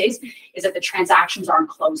Tuesdays, is that the transactions aren't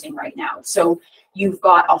closing right now. So you've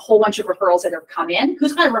got a whole bunch of referrals that have come in.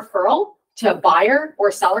 Who's got a referral to a buyer or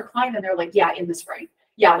a seller client? And they're like, yeah, in the spring.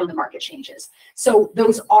 Yeah, when the market changes. So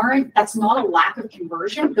that's not a lack of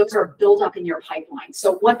conversion. Those are built up in your pipeline.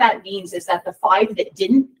 So what that means is that the 5 that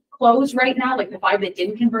didn't close right now, like the 5 that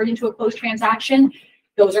didn't convert into a closed transaction,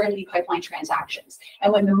 those are going to be pipeline transactions.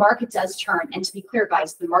 And when the market does turn, and to be clear,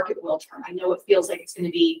 guys, the market will turn. I know it feels like it's going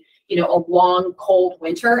to be, a long, cold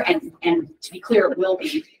winter, and to be clear, it will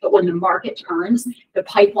be. But when the market turns, the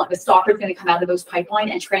pipeline, the stock is going to come out of those pipeline,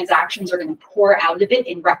 and transactions are going to pour out of it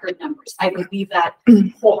in record numbers. I believe that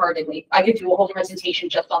wholeheartedly. I could do a whole presentation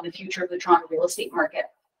just on the future of the Toronto real estate market.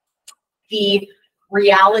 The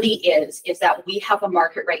reality is that we have a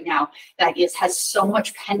market right now that has so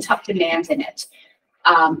much pent-up demand in it,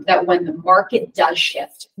 that when the market does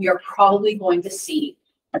shift, we are probably going to see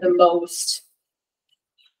the most,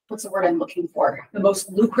 what's the word I'm looking for? The most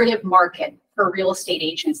lucrative market for real estate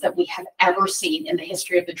agents that we have ever seen in the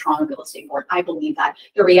history of the Toronto Real Estate Board. I believe that.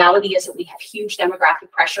 The reality is that we have huge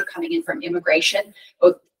demographic pressure coming in from immigration,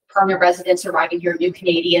 both permanent residents arriving here, new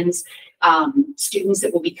Canadians, students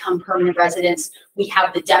that will become permanent residents. We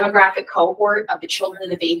have the demographic cohort of the children of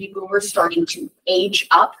the baby boomers starting to age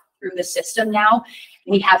up through the system now.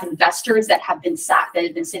 We have investors that have been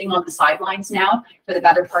sitting on the sidelines now for the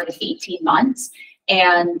better part of 18 months.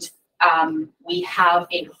 And we have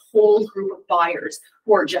a whole group of buyers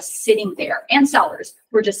who are just sitting there, and sellers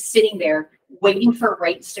who are just sitting there waiting for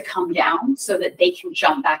rates to come down so that they can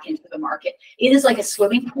jump back into the market. It is like a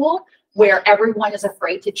swimming pool where everyone is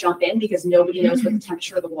afraid to jump in because nobody knows what the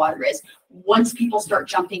temperature of the water is. Once people start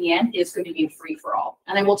jumping in, it's going to be a free-for-all.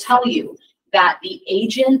 And I will tell you that the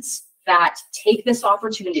agents that take this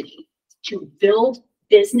opportunity to build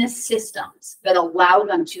business systems that allow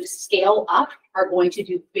them to scale up are going to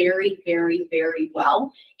do very, very, very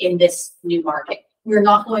well in this new market. We're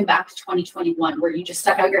not going back to 2021 where you just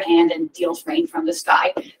stuck out your hand and deals rain from the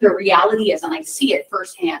sky. The reality is, and I see it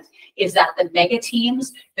firsthand, is that the mega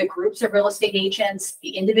teams, the groups of real estate agents, the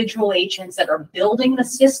individual agents that are building the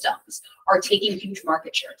systems are taking huge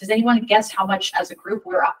market share. Does anyone guess how much as a group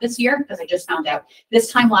we're up this year? Because I just found out.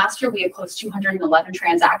 This time last year, we had closed 211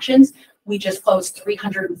 transactions. We just closed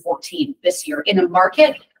 314 this year in a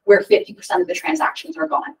market where 50% of the transactions are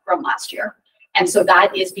gone from last year. And so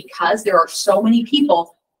that is because there are so many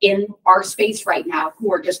people in our space right now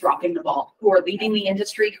who are just dropping the ball, who are leaving the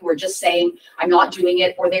industry, who are just saying, I'm not doing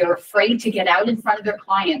it, or they are afraid to get out in front of their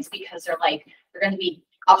clients because they're like, they're going to be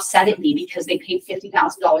upset at me because they paid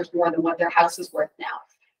 $50,000 more than what their house is worth now.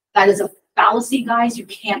 That is a fallacy, guys. You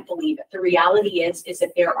can't believe it. The reality is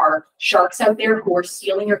that there are sharks out there who are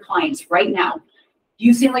stealing your clients right now.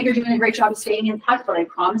 You seem like you're doing a great job of staying in touch, but I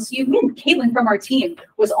promise you, Caitlin from our team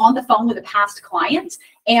was on the phone with a past client,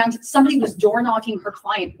 and somebody was door knocking her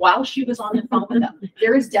client while she was on the phone with them.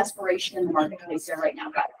 There is desperation in the marketplace there right now,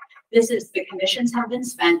 guys. The commissions have been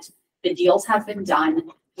spent, the deals have been done.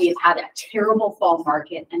 We have had a terrible fall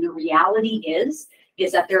market, and the reality is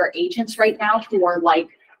that there are agents right now who are like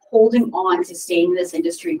holding on to staying in this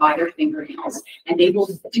industry by their fingernails, and they will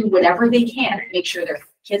do whatever they can to make sure their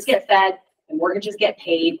kids get fed, the mortgages get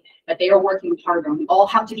paid, but they are working harder. We all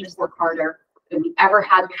have to just work harder. than we ever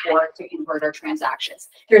had before to convert our transactions.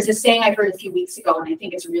 There's a saying I heard a few weeks ago, and I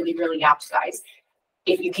think it's really, really apt, guys.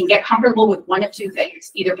 If you can get comfortable with one of two things,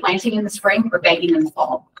 either planting in the spring or begging in the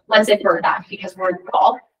fall. Let's invert that, because we're in the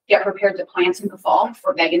fall. Get prepared to plant in the fall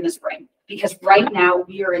or beg in the spring. Because right now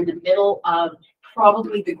we are in the middle of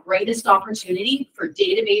probably the greatest opportunity for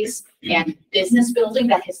database and business building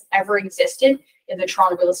that has ever existed in the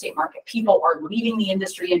Toronto real estate market. People are leaving the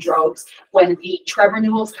industry in droves. When the TREB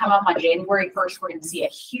renewals come up on January 1st, we're going to see a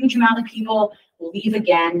huge amount of people leave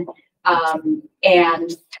again.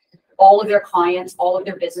 And all of their clients, all of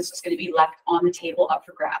their business is going to be left on the table up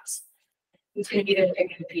for grabs. Who's going to be there to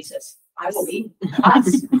pick the pieces? I will be.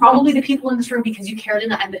 Us, probably the people in this room because you cared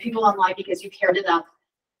enough, and the people online because you cared enough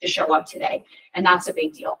to show up today. And that's a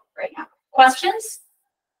big deal right now. Questions?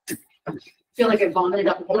 I feel like I vomited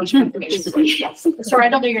up a whole bunch of information. Yes. Sorry, I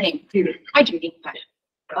don't know your name. Hi, Judy.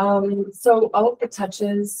 So all of the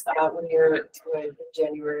touches when you're doing in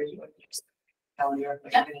January, when you're calendar,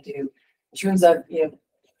 what you're going to do in terms of, you know,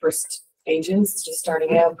 first agents just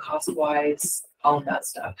starting out, cost wise, all of that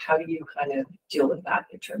stuff. How do you kind of deal with that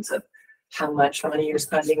in terms of how much money you're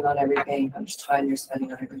spending on everything, how much time you're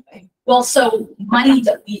spending on everything? Well, so money,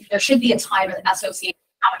 there should be a time associated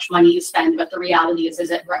with how much money you spend, but the reality is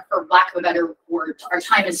that, for lack of a better word, our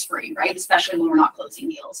time is free, right? Especially when we're not closing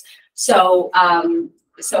deals. So,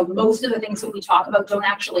 so most of the things that we talk about don't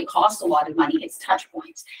actually cost a lot of money. It's touch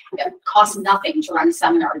points. It costs nothing to run a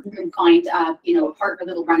seminar. You can find, you know, a partner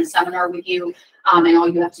that'll run a seminar with you, and all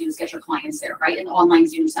you have to do is get your clients there, right? An online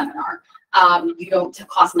Zoom seminar. You don't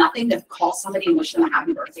cost nothing to call somebody and wish them a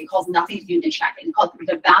happy birthday. It costs nothing to do the check-in.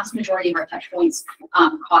 The vast majority of our touch points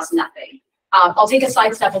cost nothing. I'll take a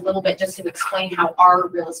sidestep a little bit just to explain how our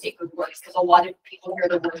real estate group works, because a lot of people hear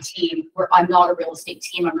the word team. I'm not a real estate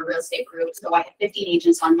team, I'm a real estate group. So I have 15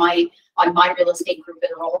 agents on my real estate group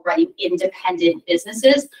that are all running independent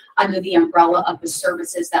businesses under the umbrella of the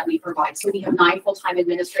services that we provide. So we have 9 full-time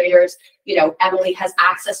administrators. You know, Emily has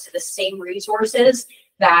access to the same resources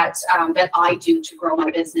that that I do to grow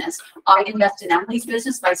my business. I invest in Emily's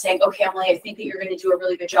business by saying, okay, Emily, I think that you're going to do a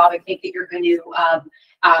really good job. I think that you're going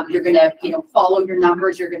to, you know, follow your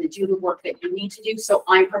numbers. You're going to do the work that you need to do. So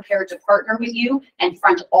I'm prepared to partner with you and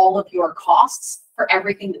front all of your costs for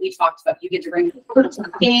everything that we talked about. You get to bring the to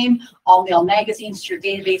the game, all mail magazines to your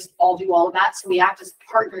database, all do all of that. So we act as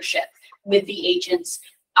a partnership with the agents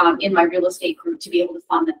in my real estate group to be able to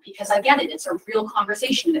fund them, because I get it. It's a real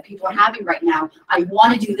conversation that people are having right now. I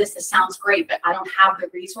want to do this. This sounds great, but I don't have the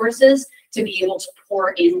resources to be able to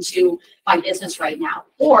pour into my business right now,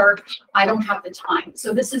 or I don't have the time.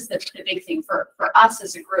 So this is the big thing for us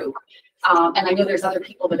as a group. And I know there's other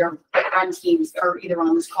people that run teams or either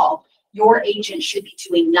on this call. Your agent should be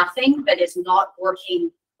doing nothing that is not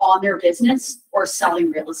working on their business or selling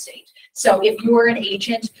real estate. So if you're an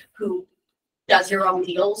agent who does your own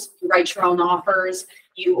deals, you write your own offers,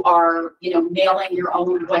 you are, you know, mailing your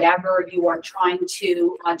own whatever, you are trying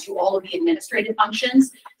to do all of the administrative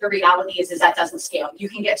functions, the reality is that doesn't scale. You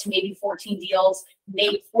can get to maybe 14 deals,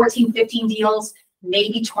 maybe 14, 15 deals,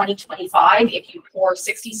 maybe 20, 25 if you pour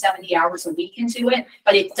 60, 70 hours a week into it,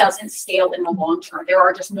 but it doesn't scale in the long term. There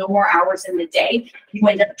are just no more hours in the day. You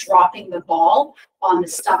end up dropping the ball on the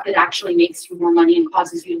stuff that actually makes you more money and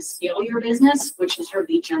causes you to scale your business, which is your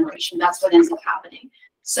lead generation. That's what ends up happening.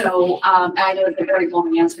 So I know it's a very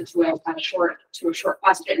long answer to a short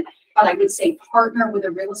question, but I would say partner with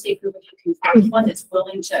a real estate group if you can find one that's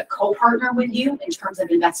willing to co-partner with you in terms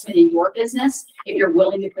of investment in your business. If you're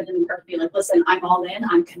willing to put in the work, be like, listen, I'm all in,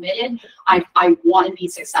 I'm committed, I want to be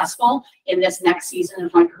successful in this next season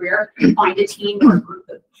of my career. Find a team or a group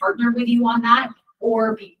that partner with you on that,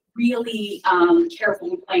 or be really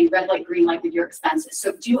careful with playing red light, green light with your expenses.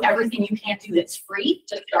 So do everything you can do that's free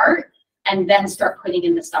to start, and then start putting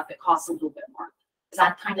in the stuff that costs a little bit more. Is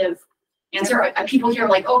that kind of answer? People here are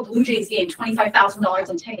like, oh, Blue Jays game, $25,000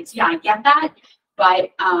 in tickets. Yeah, I get that,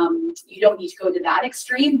 but you don't need to go to that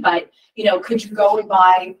extreme. But, you know, could you go and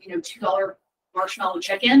buy, you know, $2 marshmallow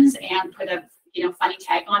chickens and put a, you know, funny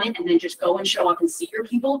tag on it and then just go and show up and see your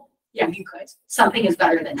people? Yeah, you could. Something is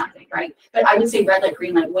better than nothing, right? But I would say red light,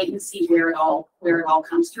 green light, wait and see where it all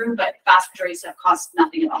comes through. But vast majority of stuff costs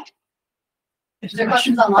nothing at all. Is there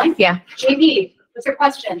questions online? Yeah. JP, what's your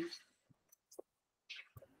question?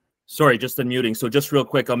 Sorry, just unmuting. So just real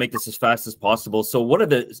quick, I'll make this as fast as possible. So what are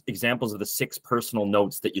the examples of the 6 personal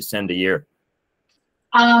notes that you send a year?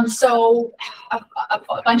 So a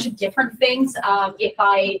bunch of different things. If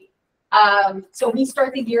I So we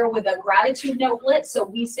start the year with a gratitude notelet. So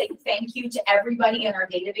we say thank you to everybody in our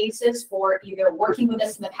databases for either working with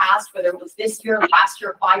us in the past, whether it was this year, last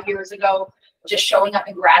year, 5 years ago, just showing up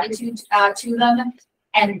in gratitude to them.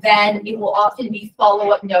 And then it will often be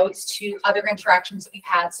follow-up notes to other interactions that we've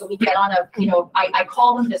had. So we get on a, I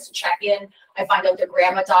call them just to check in. I find out their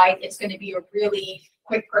grandma died. It's going to be a really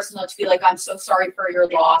quick personal to be like, I'm so sorry for your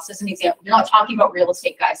loss. As an example, we're not talking about real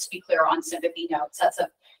estate, guys, to be clear, on sympathy notes.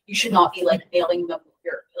 You should not be like mailing them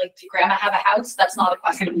like, did grandma have a house? That's not a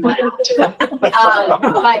question we want to ask.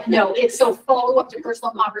 But no, it's so follow up to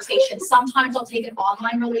personal conversations. Sometimes I'll take an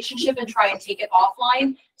online relationship and try and take it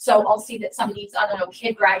offline. So I'll see that somebody's, I don't know,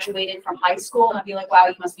 kid graduated from high school, and I'll be like, wow,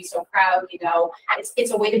 you must be so proud.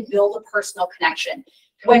 It's a way to build a personal connection.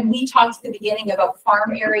 When we talked at the beginning about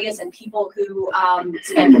farm areas and people who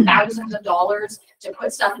spend thousands of dollars to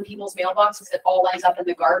put stuff in people's mailboxes that all ends up in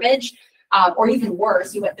the garbage, or even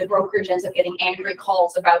worse, the brokerage ends up getting angry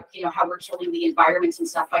calls about how we're killing the environment and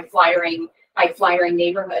stuff by flyering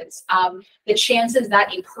neighborhoods. The chances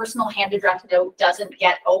that a personal hand-addressed note doesn't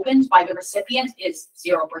get opened by the recipient is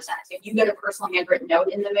 0%. If you get a personal handwritten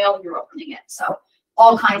note in the mail, you're opening it. So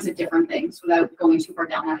all kinds of different things without going too far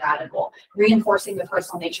down that rabbit hole, reinforcing the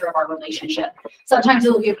personal nature of our relationship. Sometimes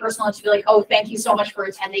it'll be a personal to be like, oh, thank you so much for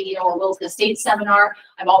attending, a Will's Estate seminar.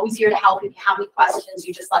 I'm always here to help. If you have any questions,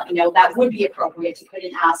 you just let me know. That would be appropriate to put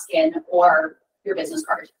an ask in or your business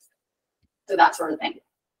card. So that sort of thing.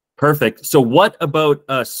 Perfect. So what about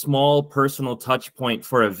a small personal touch point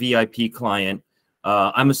for a VIP client?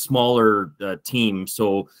 I'm a smaller team,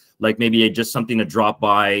 so like maybe just something to drop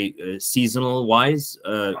by seasonal wise.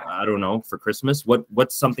 I don't know, for Christmas.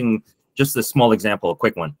 What's something? Just a small example, a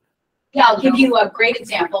quick one. Yeah, I'll give you a great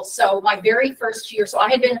example. So my very first year, so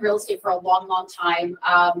I had been in real estate for a long, long time.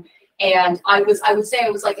 And I would say I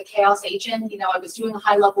was like a chaos agent. I was doing a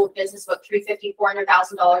high level of business, about $350,000,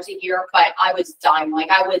 $400,000 a year, but I was dying.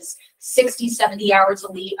 Like I was 60, 70 hours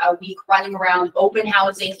a week running around, open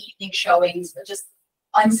housing, evening showings, just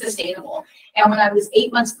unsustainable. And when I was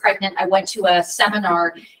 8 months pregnant, I went to a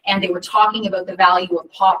seminar and they were talking about the value of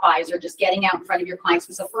Popeyes or just getting out in front of your clients. It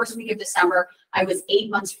was the first week of December. I was 8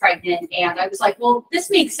 months pregnant and I was like, well, this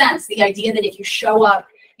makes sense. The idea that if you show up,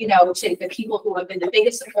 to the people who have been the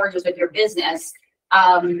biggest supporters of your business,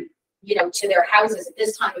 to their houses at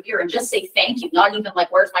this time of year and just say thank you, not even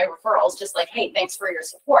like, where's my referrals? Just like, hey, thanks for your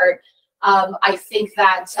support. I think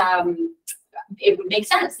that it would make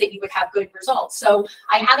sense that you would have good results. So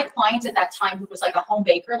I had a client at that time who was like a home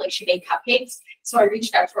baker, like she made cupcakes. So I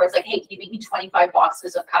reached out to her. I was like, hey, can you make me 25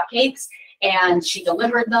 boxes of cupcakes? And she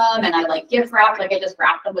delivered them and I like gift wrapped, like I just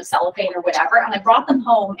wrapped them with cellophane or whatever. And I brought them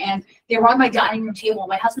home and they were on my dining room table.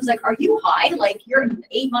 My husband's like, are you high? Like you're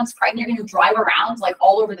 8 months pregnant, you're gonna drive around like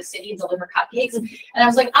all over the city and deliver cupcakes. And I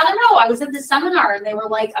was like, I don't know. I was at this seminar and they were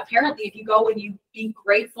like, apparently if you go and you be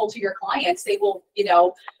grateful to your clients, they will,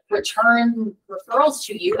 return referrals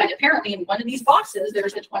to you. And apparently in one of these boxes,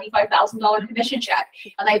 there's a $25,000 commission check.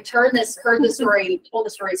 And I heard the story, told the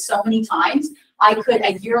story so many times.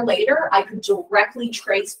 A year later, I could directly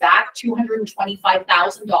trace back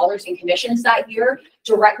 $225,000 in commissions that year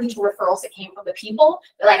directly to referrals that came from the people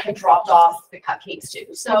that I had dropped off the cupcakes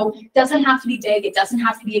to. So it doesn't have to be big. It doesn't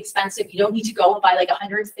have to be expensive. You don't need to go and buy like a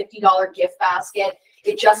 $150 gift basket.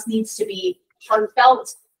 It just needs to be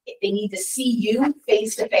heartfelt. They need to see you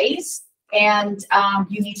face to face, and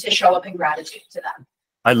you need to show up in gratitude to them.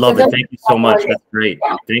 I love it. Thank you so much. That's great.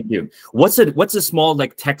 Thank you. What's a small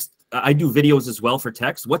like text? I do videos as well for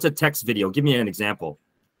text. What's a text video? Give me an example.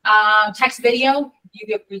 Text video.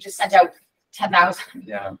 We just sent out 10,000.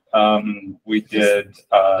 Yeah. We did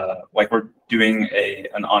like we're doing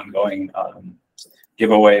an ongoing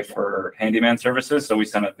giveaway for handyman services. So we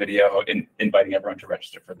sent a video inviting everyone to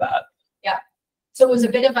register for that. Yeah. So it was a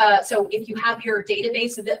bit of so if you have your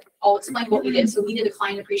database, I'll explain what we did. So we did a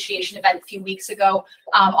client appreciation event a few weeks ago.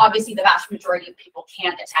 Obviously, the vast majority of people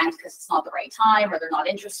can't attend because it's not the right time or they're not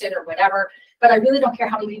interested or whatever. But I really don't care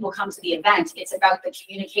how many people come to the event. It's about the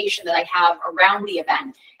communication that I have around the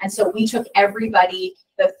event. And so we took everybody,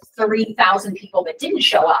 the 3,000 people that didn't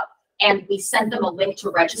show up, and we sent them a link to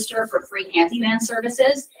register for free handyman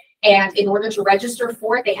services. And in order to register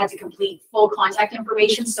for it, they had to complete full contact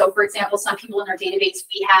information. So for example, some people in our database,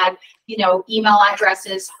 we had, email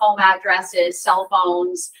addresses, home addresses, cell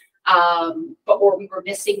phones, or we were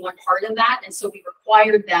missing one part of that. And so we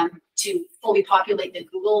required them to fully populate the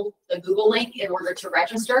Google link in order to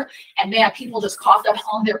register. And man, people just coughed up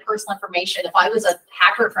all their personal information. If I was a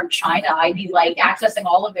hacker from China, I'd be like accessing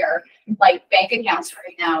all of their like bank accounts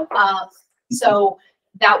right now. So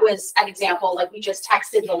that was an example. Like we just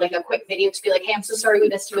texted the like a quick video to be like, hey, I'm so sorry we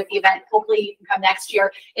missed you at the event. Hopefully you can come next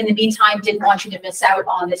year. In the meantime, didn't want you to miss out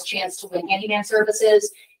on this chance to win handyman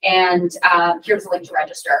services. And here's a link to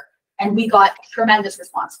register. And we got tremendous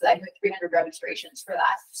response to that. 300 registrations for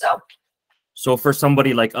that. So for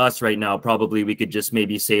somebody like us right now, probably we could just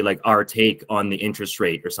maybe say like our take on the interest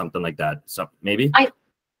rate or something like that. So maybe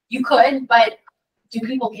you could, but do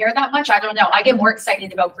people care that much? I don't know. I get more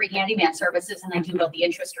excited about free handyman services than I do about the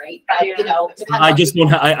interest rate. But you know, it depends. I just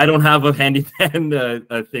don't. I don't have a handyman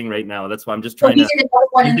thing right now. That's why I'm just trying to.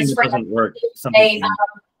 One in the spring. Doesn't work.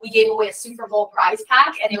 We gave away a Super Bowl prize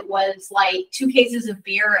pack, and it was like 2 cases of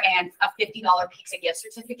beer and a $50 pizza gift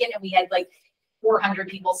certificate, and we had like 400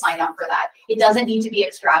 people sign up for that. It doesn't need to be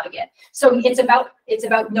extravagant. So it's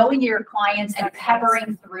about knowing your clients and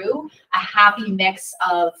peppering through a happy mix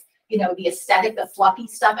of, you know, the aesthetic, the fluffy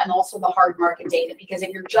stuff, and also the hard market data. Because if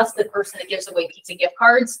you're just the person that gives away pizza gift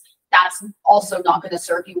cards, that's also not going to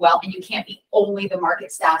serve you well, and you can't be only the market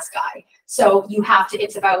stats guy. So you have to.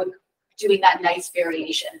 It's about doing that nice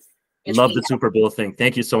variation. Love the Super Bowl thing.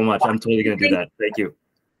 Thank you so much. I'm totally going to do that. Thank you.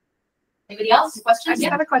 Anybody else? Questions? I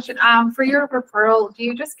just have a question. For your referral, do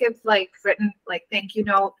you just give like written like thank you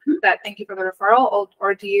note that thank you for the referral,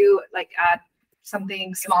 or do you like add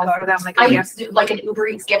something small for them? Like I used to do like an Uber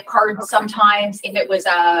Eats gift card sometimes. If it was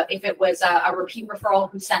a repeat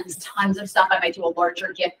referral who sends tons of stuff, I might do a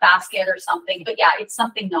larger gift basket or something. But yeah, it's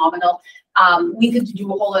something nominal. We could do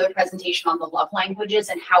a whole other presentation on the love languages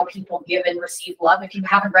and how people give and receive love. If you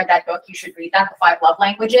haven't read that book, you should read that, The 5 Love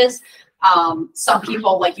Languages. Some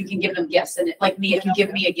people, like, you can give them gifts, and like me, if you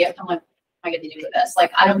give me a gift, I'm like, what am I going to do with this?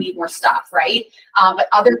 Like, I don't need more stuff, right? But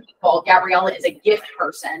other people, Gabriella is a gift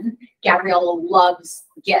person. Gabriella loves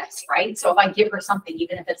gifts, right? So if I give her something,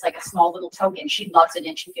 even if it's like a small little token, she loves it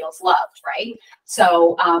and she feels loved, right?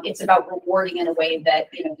 So it's about rewarding in a way that,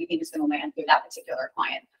 you know, we think is going to land through that particular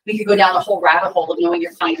client. We could go down a whole rabbit hole of knowing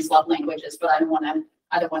your client's love languages, but I don't want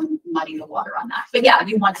to muddy the water on that. But yeah,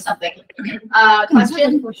 you want something.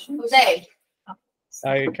 Question? Jose.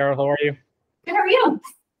 Hi, Carol. How are you? Good, how are you?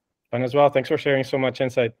 Fine as well. Thanks for sharing so much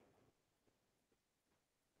insight.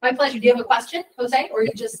 My pleasure. Do you have a question, Jose? Or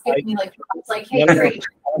you just give me like, it's like, hey, No. great.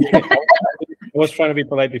 I was trying to be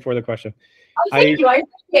polite before the question. Oh, thank you. I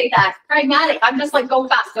appreciate that. Pragmatic. I'm just like, go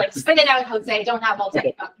fast. Like, spit it out, Jose. Don't have all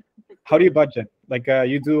day. How do you budget? Like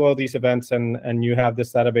you do all these events and you have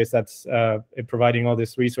this database that's providing all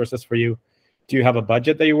these resources for you. Do you have a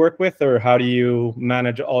budget that you work with, or how do you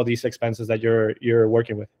manage all these expenses that you're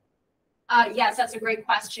working with? Yes, that's a great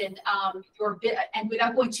question. And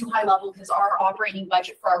without going too high level, because our operating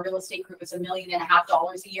budget for our real estate group is $1.5 million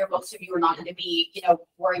a year. Most of you are not going to be, you know,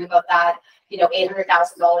 worrying about that. You know,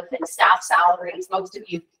 $800,000 in staff salaries. Most of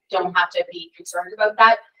you don't have to be concerned about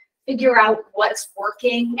that. Figure out what's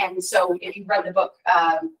working. And so if you read the book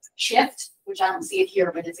Shift, which I don't see it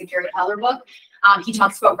here, but it's a Gary Keller book, he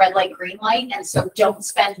talks about red light, green light. And so don't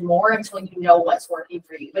spend more until you know what's working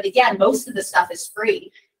for you. But again, most of the stuff is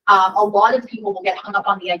free. A lot of people will get hung up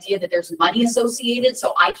on the idea that there's money associated,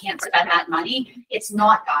 so I can't spend that money. It's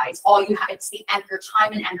not, guys. All you have, it's your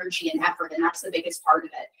time and energy and effort, and that's the biggest part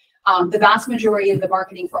of it. The vast majority of the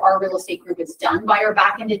marketing for our real estate group is done by our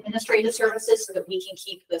back-end administrative services so that we can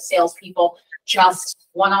keep the salespeople just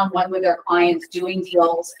one-on-one with their clients, doing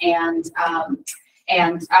deals and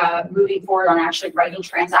moving forward on actually writing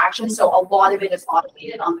transactions. So a lot of it is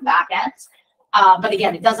automated on the back end. But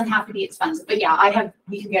again, it doesn't have to be expensive. But yeah,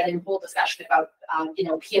 we can get in a full discussion about, you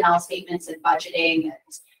know, P&L statements and budgeting.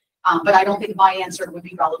 But I don't think my answer would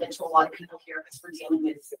be relevant to a lot of people here because we're dealing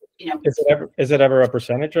with, you know. Is it ever a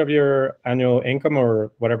percentage of your annual income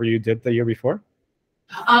or whatever you did the year before?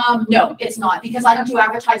 No, it's not, because I don't do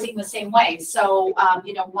advertising the same way. So,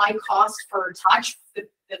 you know, my cost per touch,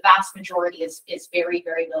 the vast majority is very,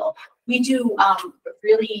 very little. We do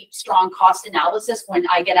really strong cost analysis when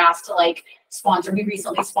I get asked to like sponsor. We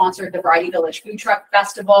recently sponsored the Variety Village Food Truck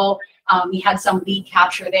Festival. We had some lead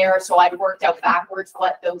capture there, so I worked out backwards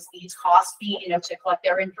what those leads cost me, you know, to collect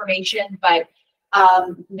their information. But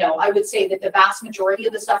no, I would say that the vast majority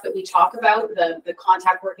of the stuff that we talk about, the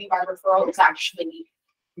contact working by referral, is actually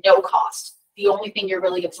no cost. The only thing you're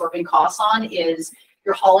really absorbing costs on is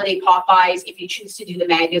your holiday pop-bys, if you choose to do the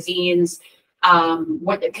magazines,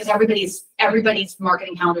 because everybody's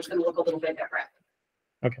marketing calendar is going to look a little bit different.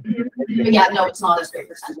 Okay. But yeah, no, it's not a big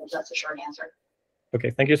percentage. That's a short answer.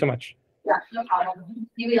 Okay, thank you so much. Yeah, no problem.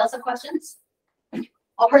 Anybody else have questions?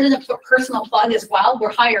 I'll put in a personal plug as well.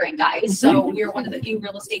 We're hiring, guys. So we're one of the few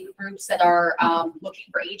real estate groups that are looking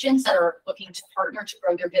for agents that are looking to partner to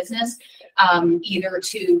grow their business, either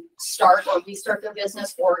to start or restart their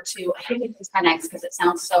business, or to, I think it's 10x because it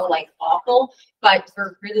sounds so like awful, but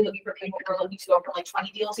we're really looking for people who are looking to go from like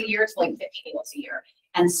 20 deals a year to like 50 deals a year.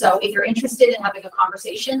 And so if you're interested in having a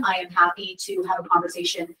conversation, I am happy to have a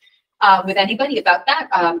conversation with anybody about that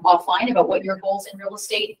offline, about what your goals in real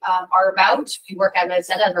estate are about. We work, as I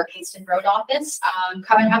said, at our Kingston Road office.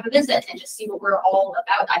 Come and have a visit and just see what we're all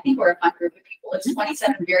about. I think we're a fun group of people. It's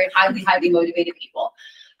 27 very highly motivated people.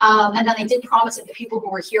 And then I did promise that the people who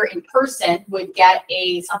were here in person would get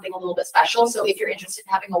something a little bit special. So if you're interested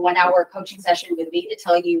in having a 1-hour coaching session with me to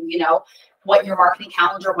tell you, you know, what your marketing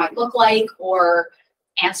calendar might look like, or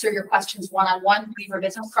answer your questions one-on-one, leave your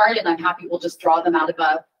business card, and I'm happy we'll just draw them out of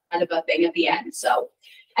a thing at the end. So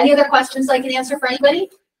any other questions I can answer for anybody?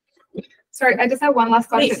 Sorry, I just have one last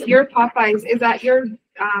question. Please. Your Popeyes, is that your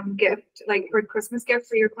gift, like for Christmas gift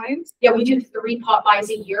for your clients? Yeah, we do 3 Popeyes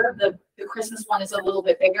a year. The Christmas one is a little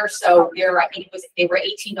bit bigger, so I think they were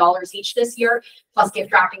 $18 each this year, plus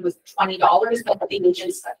gift wrapping was $20. But the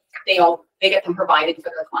agents, they get them provided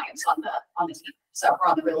for their clients on the team, so we're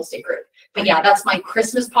on the real estate group. But yeah, that's my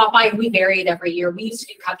Christmas Popeye. We vary it every year. We used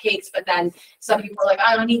to do cupcakes, but then some people were like,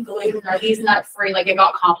 I don't need gluten, or these nut free. Like, it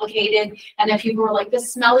got complicated, and then people were like,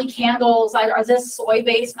 this smelly candles, are this soy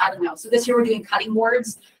based? I don't know. So this year we're doing cutting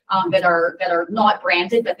boards that are not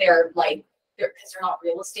branded, but they're because they're not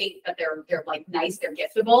real estate, but they're like nice, they're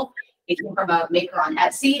giftable. They came from a maker on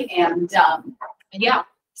Etsy, and yeah.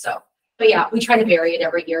 So, but yeah, we try to vary it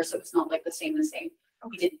every year, so it's not like the same.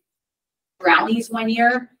 We did brownies one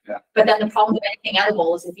year, but then the problem with anything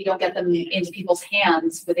edible is if you don't get them into people's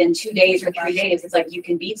hands within 2 days or 3 days, it's like you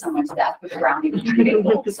can beat someone to death with a brownie.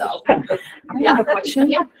 So I have a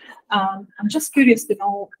question. Yeah. I'm just curious to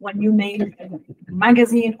know, when you make a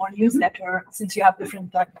magazine or newsletter, since you have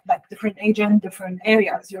different different agent, different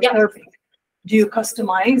areas you're serving, do you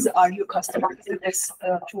customize? Are you customizing this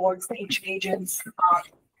towards each agent's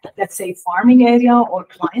let's say farming area or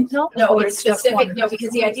clientele? No, it's specific. No, because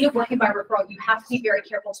the idea of working by referral, you have to be very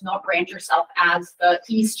careful to not brand yourself as the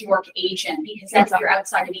East York agent, because then if you're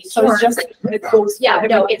outside of East York, it goes. Yeah,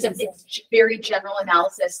 no, it's very general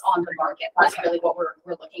analysis on the market. That's really what we're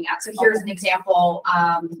looking at. So here's an example.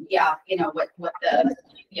 Yeah, you know what the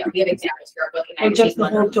we have examples here. Looking at just the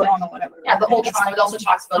whole Toronto, whatever. Yeah, the whole Toronto. It also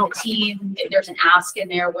talks about the team. There's an ask in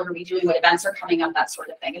there. What are we doing? What events are coming up? That sort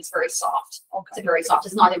of thing. It's very soft. It's very soft.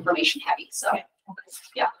 It's not information heavy. So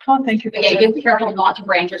yeah. Oh, thank you. But yeah, you have to be careful not to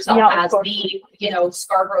brand yourself as the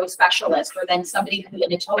Scarborough specialist, or then somebody who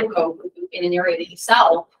in Etobicoke, in an area that you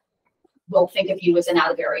sell, will think of you as an out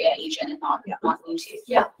of area agent and not you to.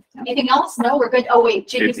 Yeah. Anything else? No, we're good. Oh wait,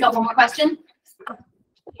 Jimmy's got one more question.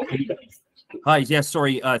 Hi, yeah,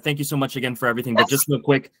 sorry. Thank you so much again for everything. But just real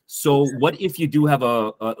quick, so what if you do have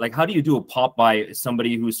like, how do you do a pop by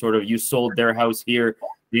somebody who sort of, you sold their house here,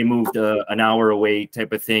 they moved an hour away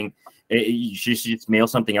type of thing? You just mail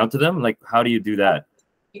something out to them? Like, how do you do that?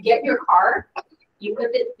 You get your car, you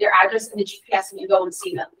put their address in the GPS, and you go and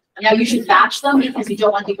see them. Now you should batch them, because you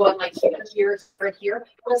don't want to be going like here, right here.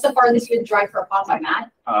 What's the farthest you would drive for a pop by,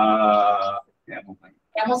 Matt?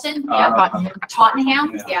 Hamilton? Yeah.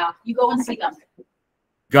 Tottenham? Yeah. You go and see them.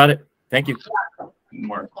 Got it. Thank you.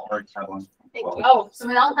 More have one. Thank you. Oh,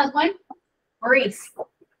 someone else has one? Maurice.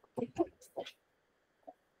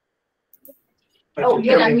 Oh,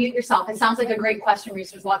 you can unmute yourself. It sounds like a great question,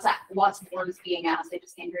 Maurice. There's lots of words being asked. I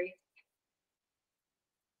just can't hear you.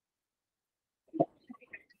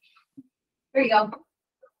 There you go.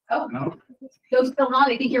 Oh, no. Those still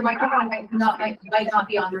not. I think your microphone might not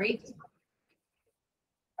be on, Maurice.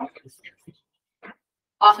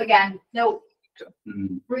 Off again. No.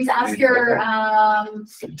 Maurice, ask your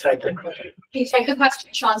type the question. Can you type the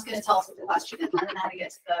question? Sean's going to tell us what the question is. I don't know how to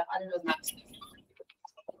get to the mouse.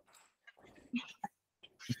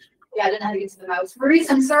 Yeah, I don't know how to get to the mouse. Maurice,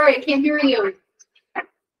 I'm sorry, I can't hear you.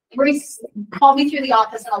 Maurice, call me through the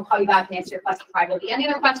office and I'll call you back and answer your question privately. Any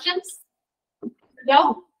other questions?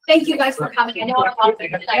 No? Thank you guys for coming. I know I'm off there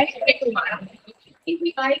tonight.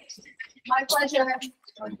 My pleasure.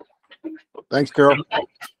 Thanks, Carol.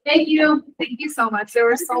 Thank you. Thank you so much. There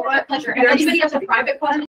was so much pleasure. If anybody has a private question,